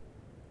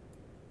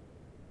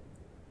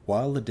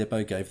 While the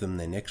depot gave them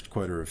their next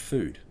quota of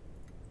food,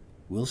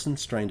 Wilson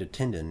strained a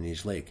tendon in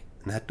his leg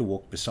and had to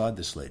walk beside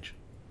the sledge,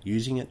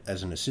 using it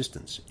as an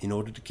assistance in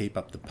order to keep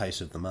up the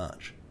pace of the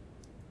march.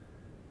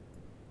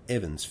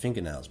 Evans'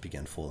 fingernails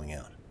began falling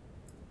out.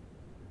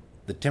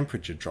 The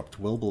temperature dropped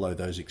well below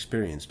those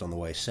experienced on the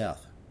way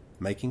south,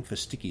 making for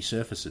sticky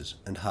surfaces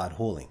and hard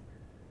hauling,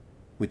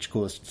 which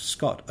caused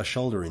Scott a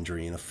shoulder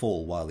injury in a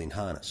fall while in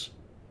harness.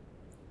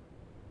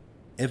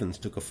 Evans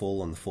took a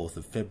fall on the 4th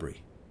of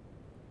February.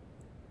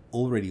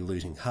 Already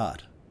losing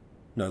heart,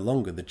 no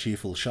longer the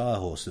cheerful Shire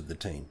horse of the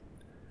team,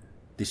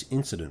 this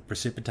incident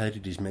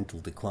precipitated his mental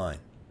decline.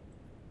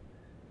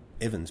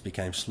 Evans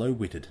became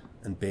slow-witted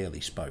and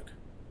barely spoke.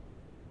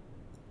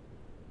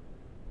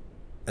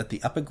 At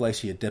the Upper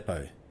Glacier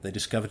depot, they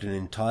discovered an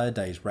entire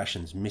day's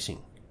rations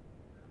missing.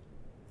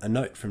 A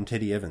note from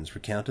Teddy Evans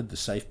recounted the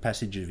safe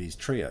passage of his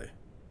trio,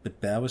 but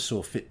Bowers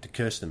saw fit to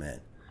curse the man,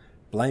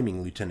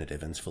 blaming Lieutenant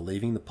Evans for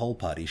leaving the pole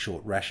party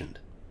short-rationed.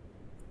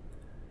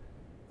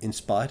 In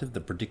spite of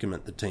the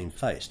predicament the team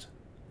faced,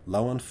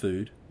 low on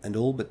food and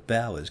all but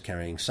Bowers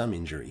carrying some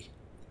injury,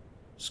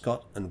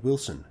 Scott and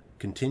Wilson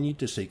continued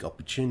to seek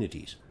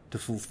opportunities to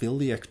fulfil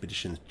the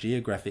expedition's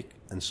geographic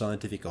and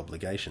scientific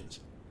obligations,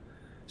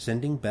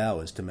 sending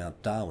Bowers to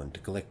Mount Darwin to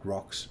collect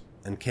rocks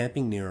and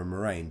camping near a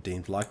moraine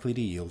deemed likely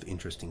to yield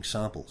interesting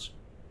samples.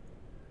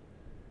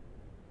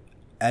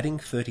 Adding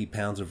 30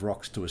 pounds of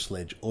rocks to a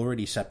sledge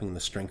already sapping the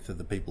strength of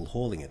the people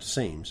hauling it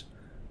seems,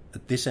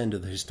 at this end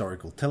of the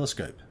historical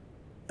telescope,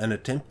 an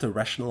attempt to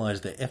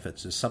rationalise their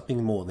efforts as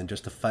something more than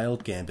just a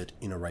failed gambit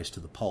in a race to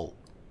the pole.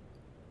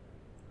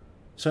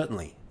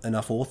 Certainly,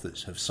 enough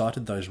authors have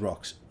cited those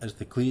rocks as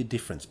the clear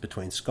difference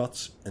between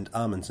Scott's and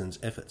Amundsen's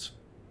efforts,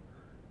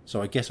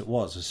 so I guess it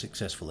was a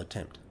successful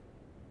attempt.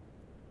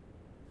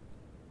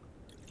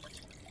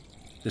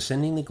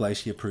 Descending the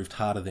glacier proved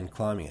harder than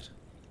climbing it,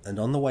 and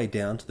on the way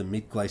down to the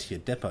mid-glacier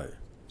depot,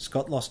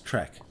 Scott lost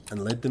track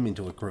and led them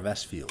into a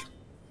crevasse field.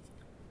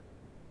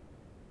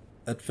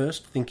 At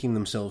first thinking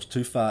themselves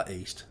too far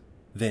east,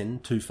 then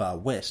too far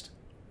west,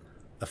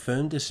 a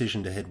firm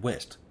decision to head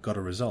west got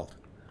a result,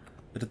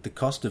 but at the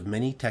cost of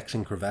many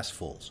taxing crevasse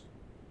falls.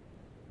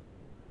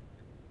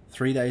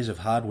 3 days of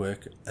hard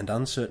work and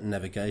uncertain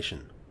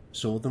navigation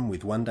saw them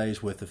with 1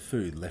 day's worth of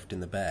food left in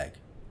the bag.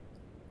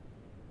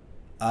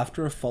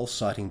 After a false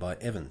sighting by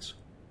Evans,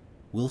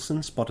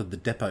 Wilson spotted the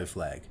depot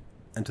flag,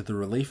 and to the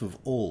relief of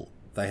all,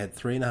 they had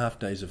 3.5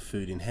 days of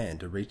food in hand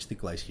to reach the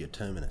glacier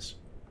terminus.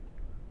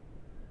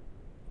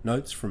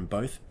 Notes from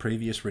both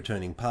previous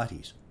returning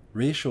parties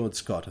reassured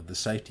Scott of the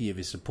safety of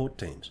his support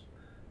teams,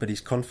 but his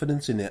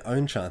confidence in their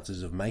own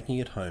chances of making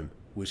it home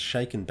was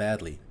shaken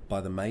badly by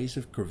the maze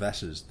of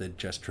crevasses they'd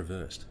just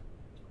traversed.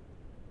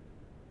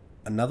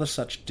 Another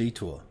such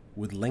detour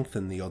would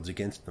lengthen the odds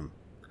against them,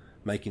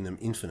 making them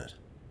infinite.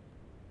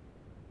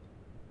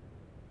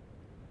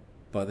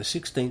 By the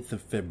 16th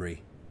of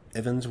February,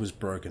 Evans was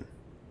broken.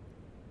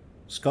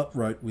 Scott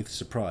wrote with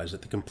surprise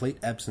at the complete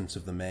absence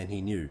of the man he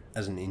knew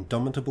as an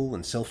indomitable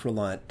and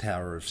self-reliant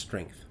tower of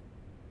strength.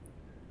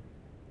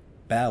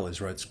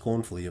 Bowers wrote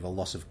scornfully of a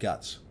loss of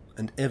guts,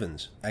 and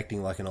Evans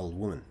acting like an old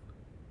woman.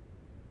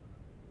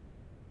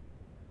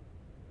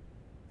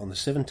 On the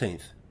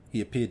 17th, he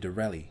appeared to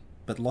rally,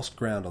 but lost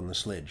ground on the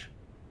sledge.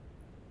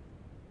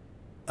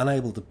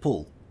 Unable to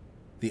pull,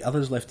 the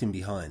others left him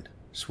behind,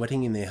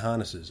 sweating in their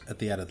harnesses at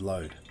the added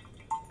load.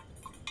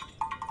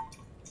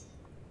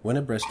 When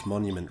abreast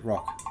Monument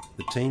Rock,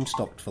 the team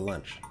stopped for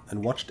lunch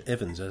and watched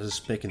Evans as a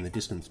speck in the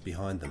distance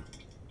behind them.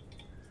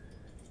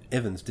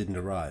 Evans didn't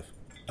arrive,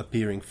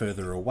 appearing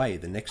further away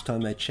the next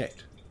time they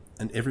checked,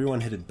 and everyone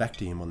headed back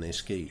to him on their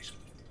skis.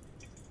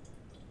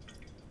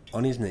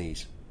 On his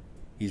knees,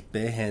 his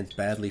bare hands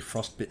badly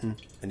frostbitten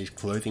and his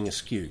clothing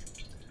askew,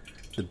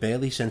 the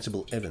barely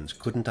sensible Evans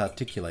couldn't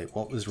articulate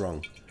what was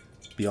wrong,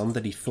 beyond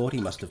that he thought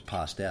he must have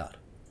passed out.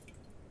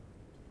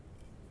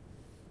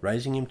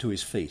 Raising him to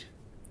his feet,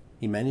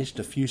 he managed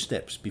a few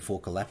steps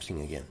before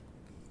collapsing again.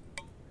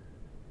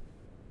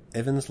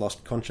 Evans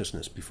lost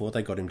consciousness before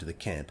they got him to the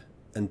camp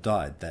and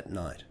died that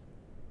night.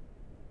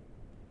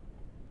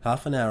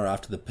 Half an hour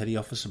after the petty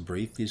officer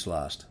breathed his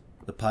last,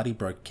 the party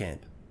broke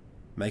camp,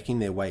 making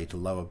their way to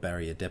Lower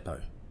Barrier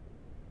Depot.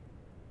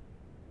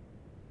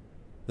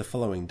 The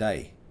following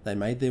day, they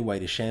made their way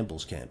to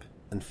Shambles Camp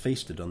and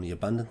feasted on the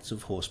abundance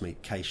of horse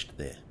meat cached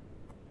there.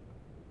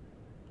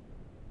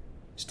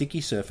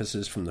 Sticky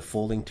surfaces from the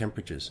falling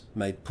temperatures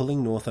made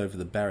pulling north over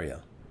the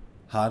barrier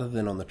harder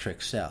than on the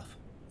trek south,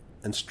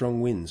 and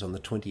strong winds on the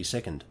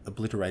 22nd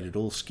obliterated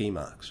all ski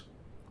marks.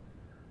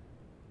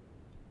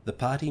 The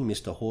party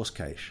missed a horse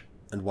cache,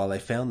 and while they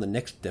found the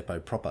next depot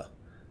proper,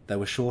 they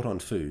were short on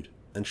food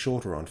and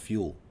shorter on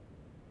fuel.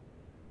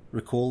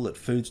 Recall that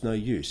food's no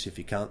use if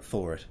you can't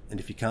thaw it, and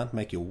if you can't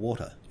make your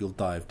water, you'll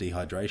die of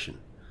dehydration,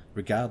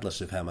 regardless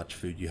of how much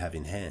food you have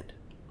in hand.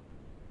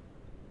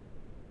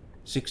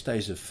 6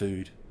 days of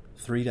food,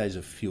 3 days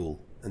of fuel,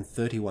 and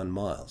 31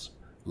 miles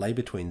lay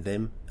between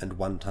them and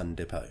 1 Ton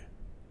Depot.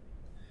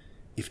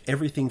 If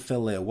everything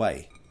fell their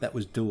way, that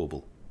was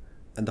doable,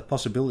 and the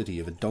possibility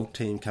of a dog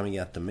team coming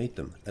out to meet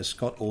them, as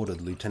Scott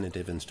ordered Lieutenant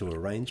Evans to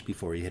arrange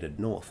before he headed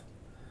north,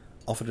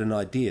 offered an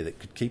idea that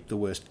could keep the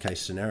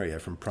worst-case scenario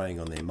from preying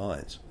on their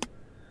minds,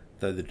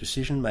 though the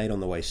decision made on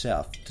the way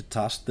south to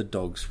task the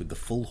dogs with the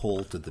full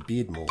haul to the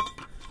Beardmore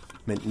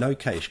meant no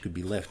cache could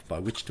be left by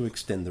which to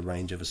extend the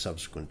range of a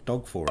subsequent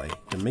dog foray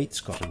to meet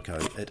Scott & Co.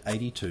 at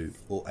 82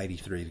 or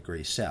 83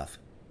 degrees south,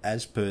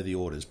 as per the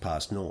orders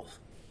passed north.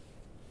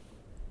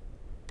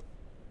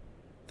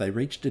 They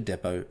reached a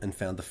depot and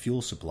found the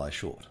fuel supply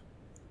short.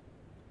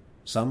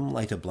 Some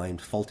later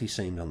blamed faulty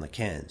seams on the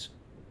cans.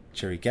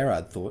 Cherry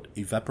Garrard thought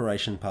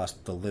evaporation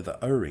past the leather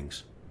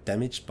O-rings,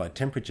 damaged by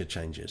temperature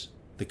changes,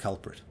 the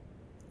culprit.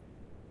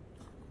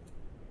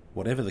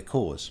 Whatever the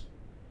cause,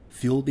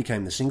 fuel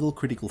became the single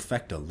critical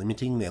factor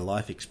limiting their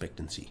life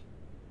expectancy.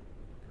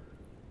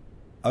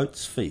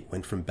 Oates' feet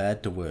went from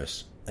bad to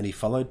worse, and he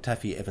followed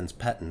Taffy Evans'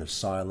 pattern of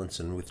silence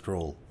and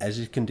withdrawal as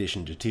his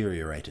condition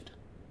deteriorated.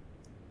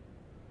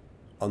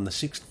 On the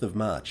 6th of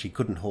March he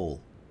couldn't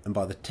haul, and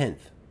by the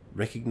 10th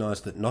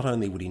recognised that not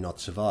only would he not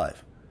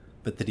survive,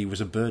 but that he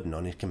was a burden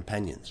on his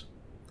companions,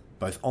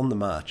 both on the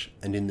march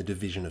and in the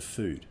division of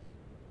food.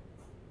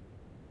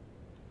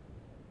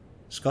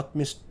 Scott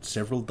missed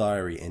several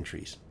diary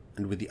entries,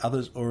 and with the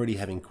others already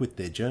having quit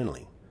their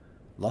journaling,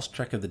 lost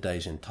track of the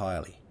days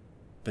entirely,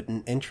 but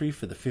an entry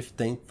for the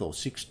 15th or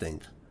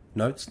 16th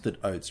notes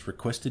that Oates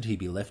requested he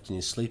be left in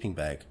his sleeping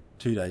bag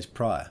 2 days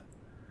prior,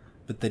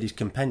 but that his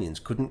companions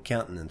couldn't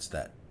countenance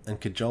that and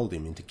cajoled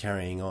him into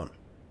carrying on.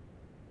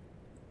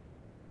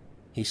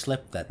 He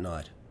slept that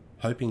night,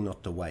 hoping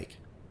not to wake,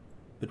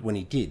 but when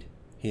he did,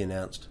 he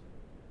announced,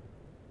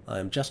 "I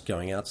am just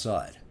going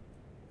outside,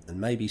 and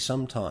maybe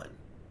some time,"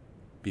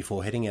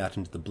 before heading out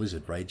into the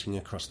blizzard raging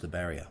across the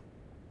barrier.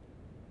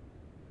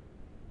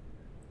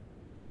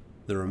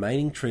 The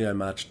remaining trio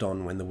marched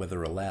on when the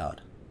weather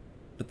allowed,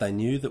 but they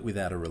knew that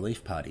without a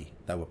relief party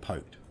they were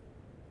poked.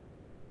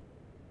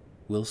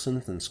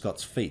 Wilson's and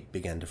Scott's feet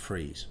began to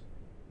freeze.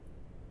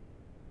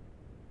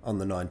 On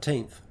the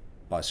 19th,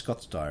 by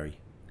Scott's diary,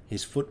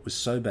 his foot was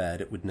so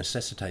bad it would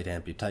necessitate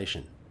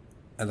amputation,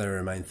 and they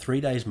remained 3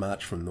 days'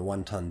 march from the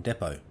 1 Ton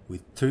Depot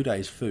with 2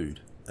 days'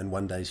 food and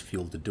 1 day's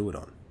fuel to do it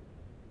on.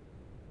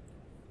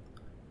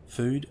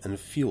 Food and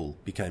fuel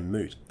became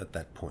moot at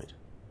that point.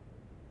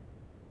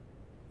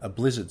 A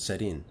blizzard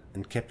set in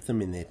and kept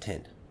them in their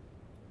tent,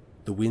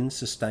 the wind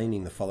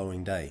sustaining the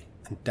following day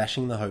and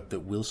dashing the hope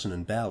that Wilson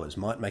and Bowers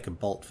might make a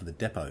bolt for the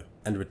depot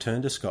and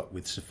return to Scott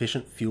with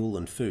sufficient fuel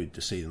and food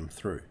to see them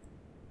through.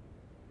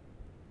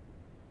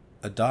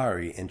 A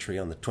diary entry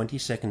on the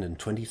 22nd and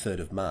 23rd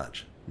of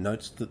March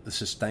notes that the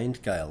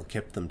sustained gale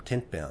kept them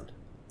tent-bound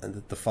and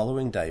that the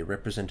following day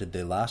represented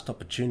their last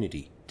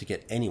opportunity to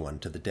get anyone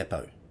to the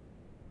depot.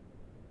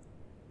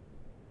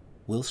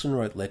 Wilson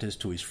wrote letters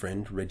to his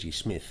friend Reggie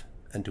Smith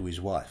and to his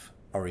wife,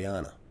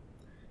 Oriana,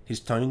 his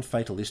tone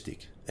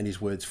fatalistic and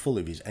his words full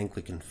of his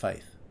Anglican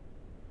faith.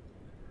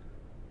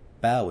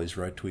 Bowers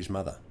wrote to his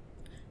mother,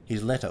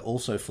 his letter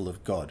also full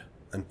of God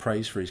and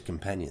praise for his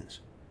companions.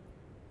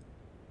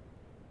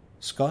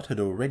 Scott had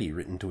already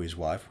written to his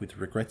wife with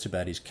regrets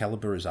about his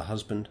calibre as a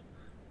husband,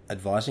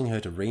 advising her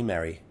to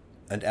remarry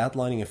and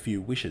outlining a few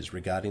wishes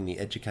regarding the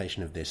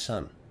education of their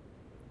son.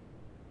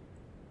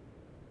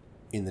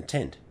 In the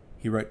tent,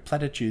 he wrote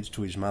platitudes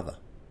to his mother,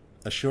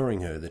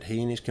 assuring her that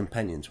he and his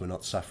companions were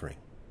not suffering.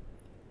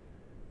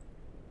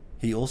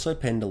 He also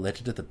penned a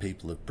letter to the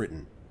people of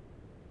Britain.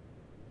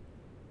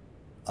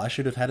 I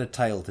should have had a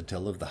tale to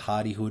tell of the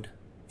hardihood,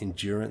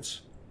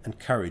 endurance, and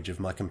courage of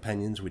my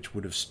companions which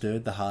would have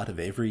stirred the heart of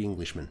every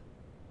Englishman.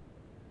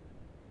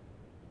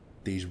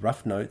 These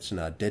rough notes and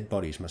our dead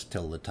bodies must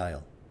tell the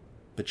tale.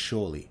 But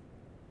surely,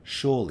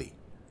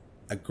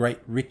 a great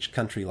rich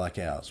country like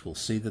ours will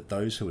see that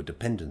those who are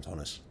dependent on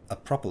us are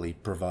properly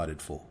provided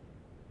for.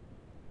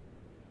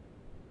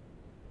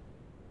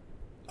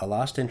 A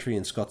last entry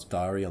in Scott's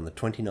diary on the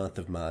 29th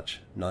of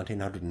March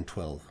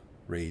 1912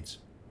 reads,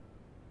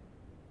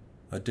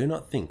 I do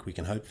not think we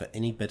can hope for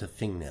any better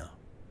thing now.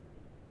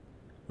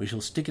 We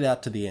shall stick it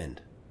out to the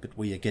end, but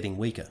we are getting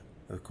weaker,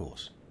 of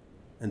course,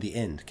 and the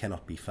end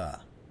cannot be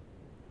far.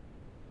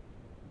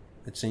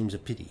 It seems a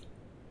pity,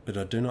 but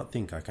I do not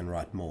think I can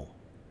write more.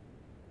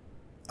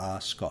 R.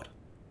 Scott.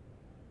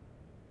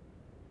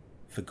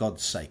 For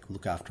God's sake,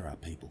 look after our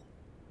people.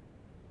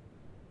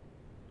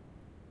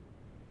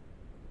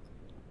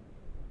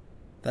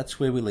 That's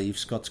where we leave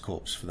Scott's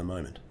corpse for the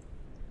moment,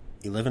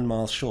 11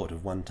 miles short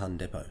of One Ton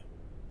Depot,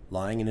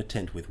 lying in a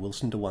tent with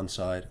Wilson to one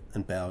side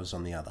and Bowers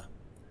on the other,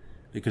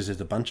 because there's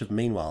a bunch of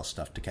meanwhile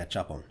stuff to catch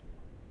up on.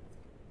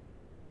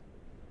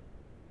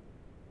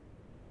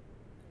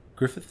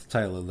 Griffith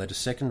Taylor led a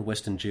second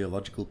Western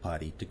Geological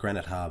Party to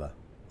Granite Harbour,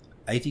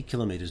 80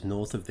 kilometres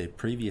north of their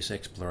previous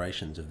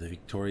explorations of the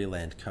Victoria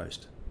Land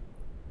coast.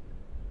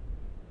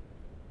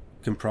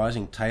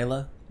 Comprising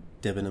Taylor,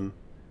 Debenham,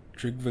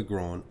 Trygve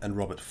Braun and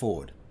Robert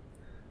Ford,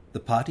 the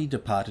party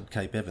departed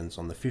Cape Evans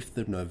on the 5th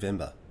of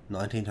November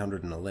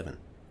 1911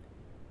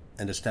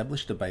 and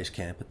established a base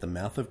camp at the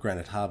mouth of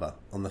Granite Harbour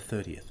on the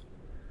 30th,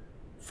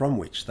 from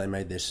which they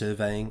made their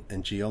surveying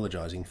and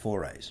geologising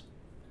forays.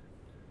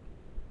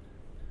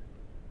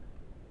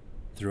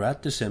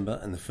 Throughout December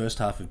and the first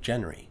half of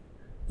January,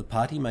 the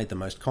party made the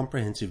most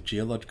comprehensive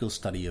geological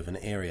study of an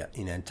area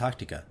in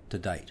Antarctica to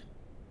date.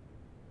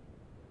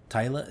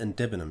 Taylor and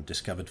Debenham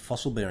discovered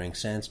fossil-bearing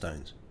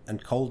sandstones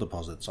and coal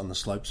deposits on the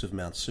slopes of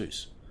Mount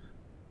Seuss,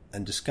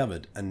 and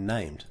discovered and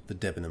named the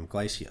Debenham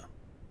Glacier.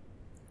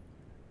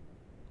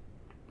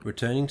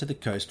 Returning to the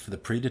coast for the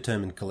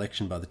predetermined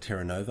collection by the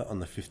Terra Nova on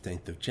the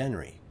 15th of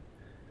January,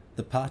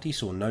 the party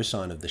saw no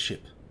sign of the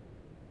ship.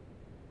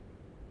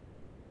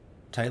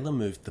 Taylor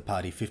moved the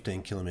party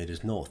 15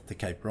 kilometres north to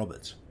Cape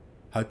Roberts,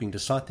 hoping to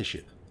sight the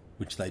ship,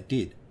 which they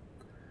did,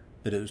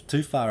 but it was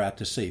too far out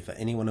to sea for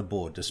anyone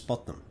aboard to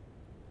spot them,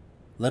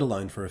 let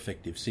alone for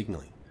effective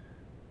signalling,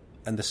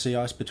 and the sea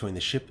ice between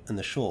the ship and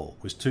the shore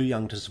was too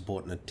young to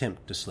support an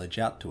attempt to sledge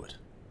out to it.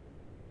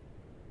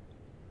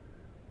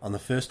 On the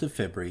 1st of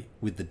February,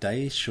 with the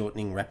days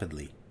shortening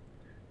rapidly,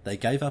 they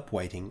gave up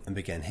waiting and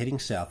began heading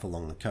south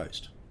along the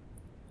coast.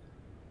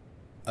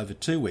 Over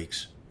 2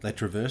 weeks, they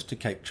traversed to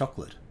Cape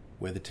Chocolate,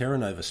 where the Terra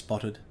Nova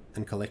spotted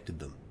and collected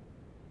them.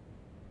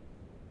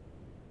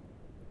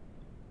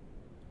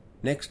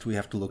 Next, we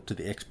have to look to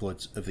the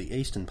exploits of the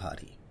Eastern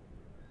Party,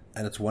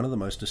 and it's one of the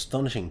most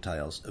astonishing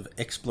tales of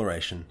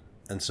exploration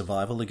and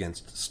survival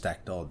against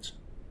stacked odds.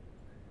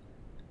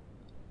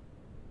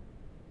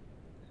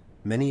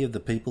 Many of the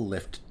people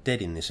left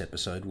dead in this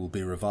episode will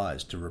be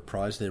revised to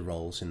reprise their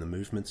roles in the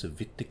movements of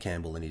Victor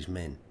Campbell and his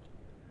men.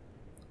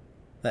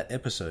 That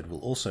episode will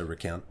also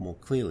recount more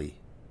clearly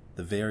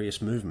the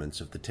various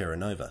movements of the Terra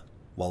Nova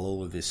while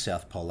all of this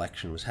South Pole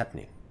action was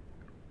happening.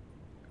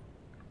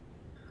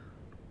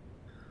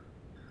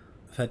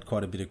 I've had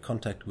quite a bit of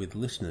contact with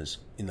listeners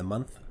in the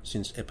month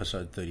since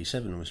episode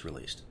 37 was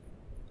released.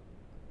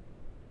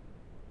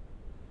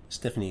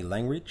 Stephanie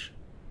Langridge,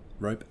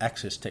 rope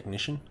access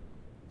technician,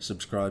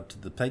 subscribed to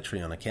the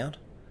Patreon account,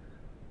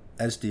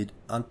 as did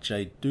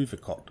Antje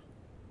Duvekot,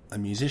 a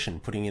musician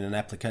putting in an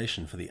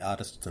application for the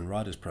Artists and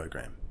Writers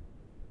program.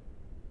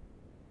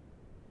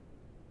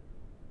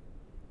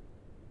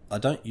 I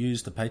don't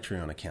use the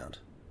Patreon account,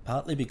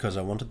 partly because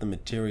I wanted the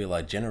material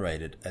I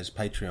generated as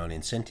Patreon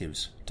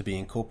incentives to be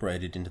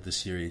incorporated into the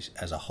series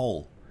as a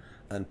whole,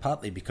 and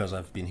partly because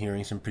I've been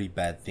hearing some pretty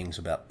bad things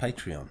about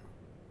Patreon.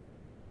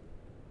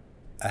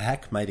 A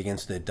hack made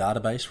against their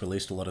database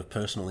released a lot of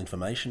personal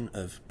information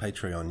of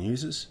Patreon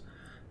users,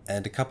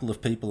 and a couple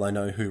of people I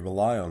know who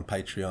rely on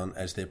Patreon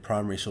as their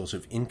primary source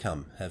of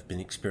income have been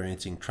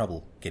experiencing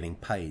trouble getting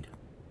paid.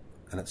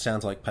 And it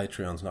sounds like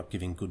Patreon's not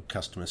giving good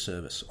customer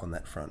service on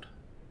that front.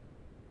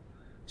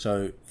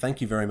 So thank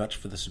you very much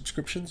for the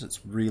subscriptions.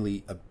 It's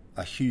really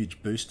a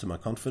huge boost to my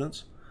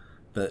confidence,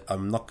 but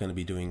I'm not going to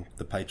be doing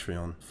the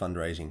Patreon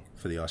fundraising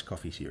for the Iced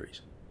Coffee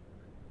series.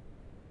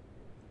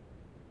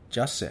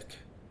 Just sec.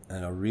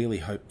 And I really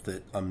hope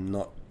that I'm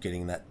not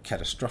getting that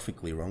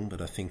catastrophically wrong,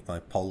 but I think my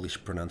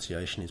Polish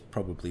pronunciation is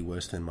probably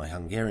worse than my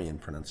Hungarian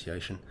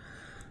pronunciation.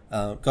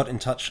 Got in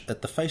touch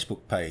at the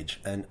Facebook page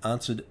and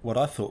answered what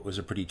I thought was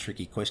a pretty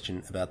tricky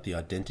question about the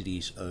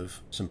identities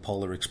of some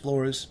polar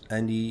explorers,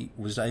 and he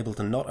was able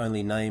to not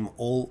only name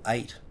all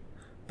 8,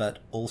 but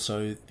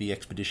also the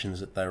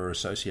expeditions that they were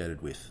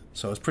associated with.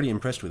 So I was pretty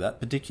impressed with that,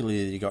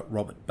 particularly that you got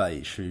Robert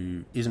Beige,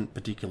 who isn't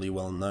particularly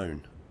well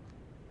known.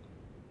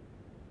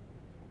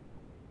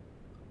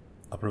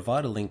 I'll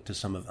provide a link to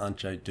some of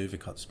Antje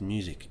Duvekot's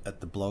music at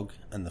the blog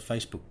and the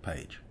Facebook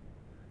page.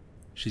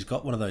 She's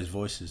got one of those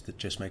voices that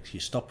just makes you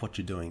stop what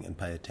you're doing and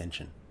pay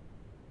attention.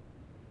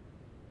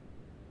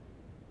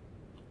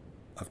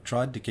 I've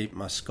tried to keep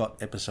my Scott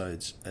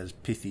episodes as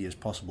pithy as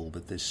possible,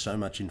 but there's so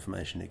much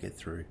information to get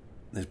through.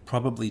 There's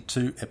probably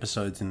 2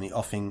 episodes in the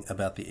offing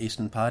about the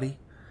Eastern Party,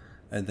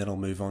 and then I'll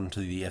move on to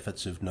the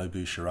efforts of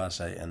Nobu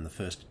Shirase and the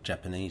first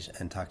Japanese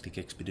Antarctic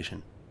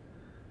expedition.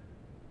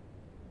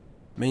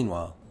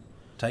 Meanwhile,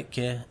 take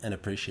care and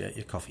appreciate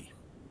your coffee.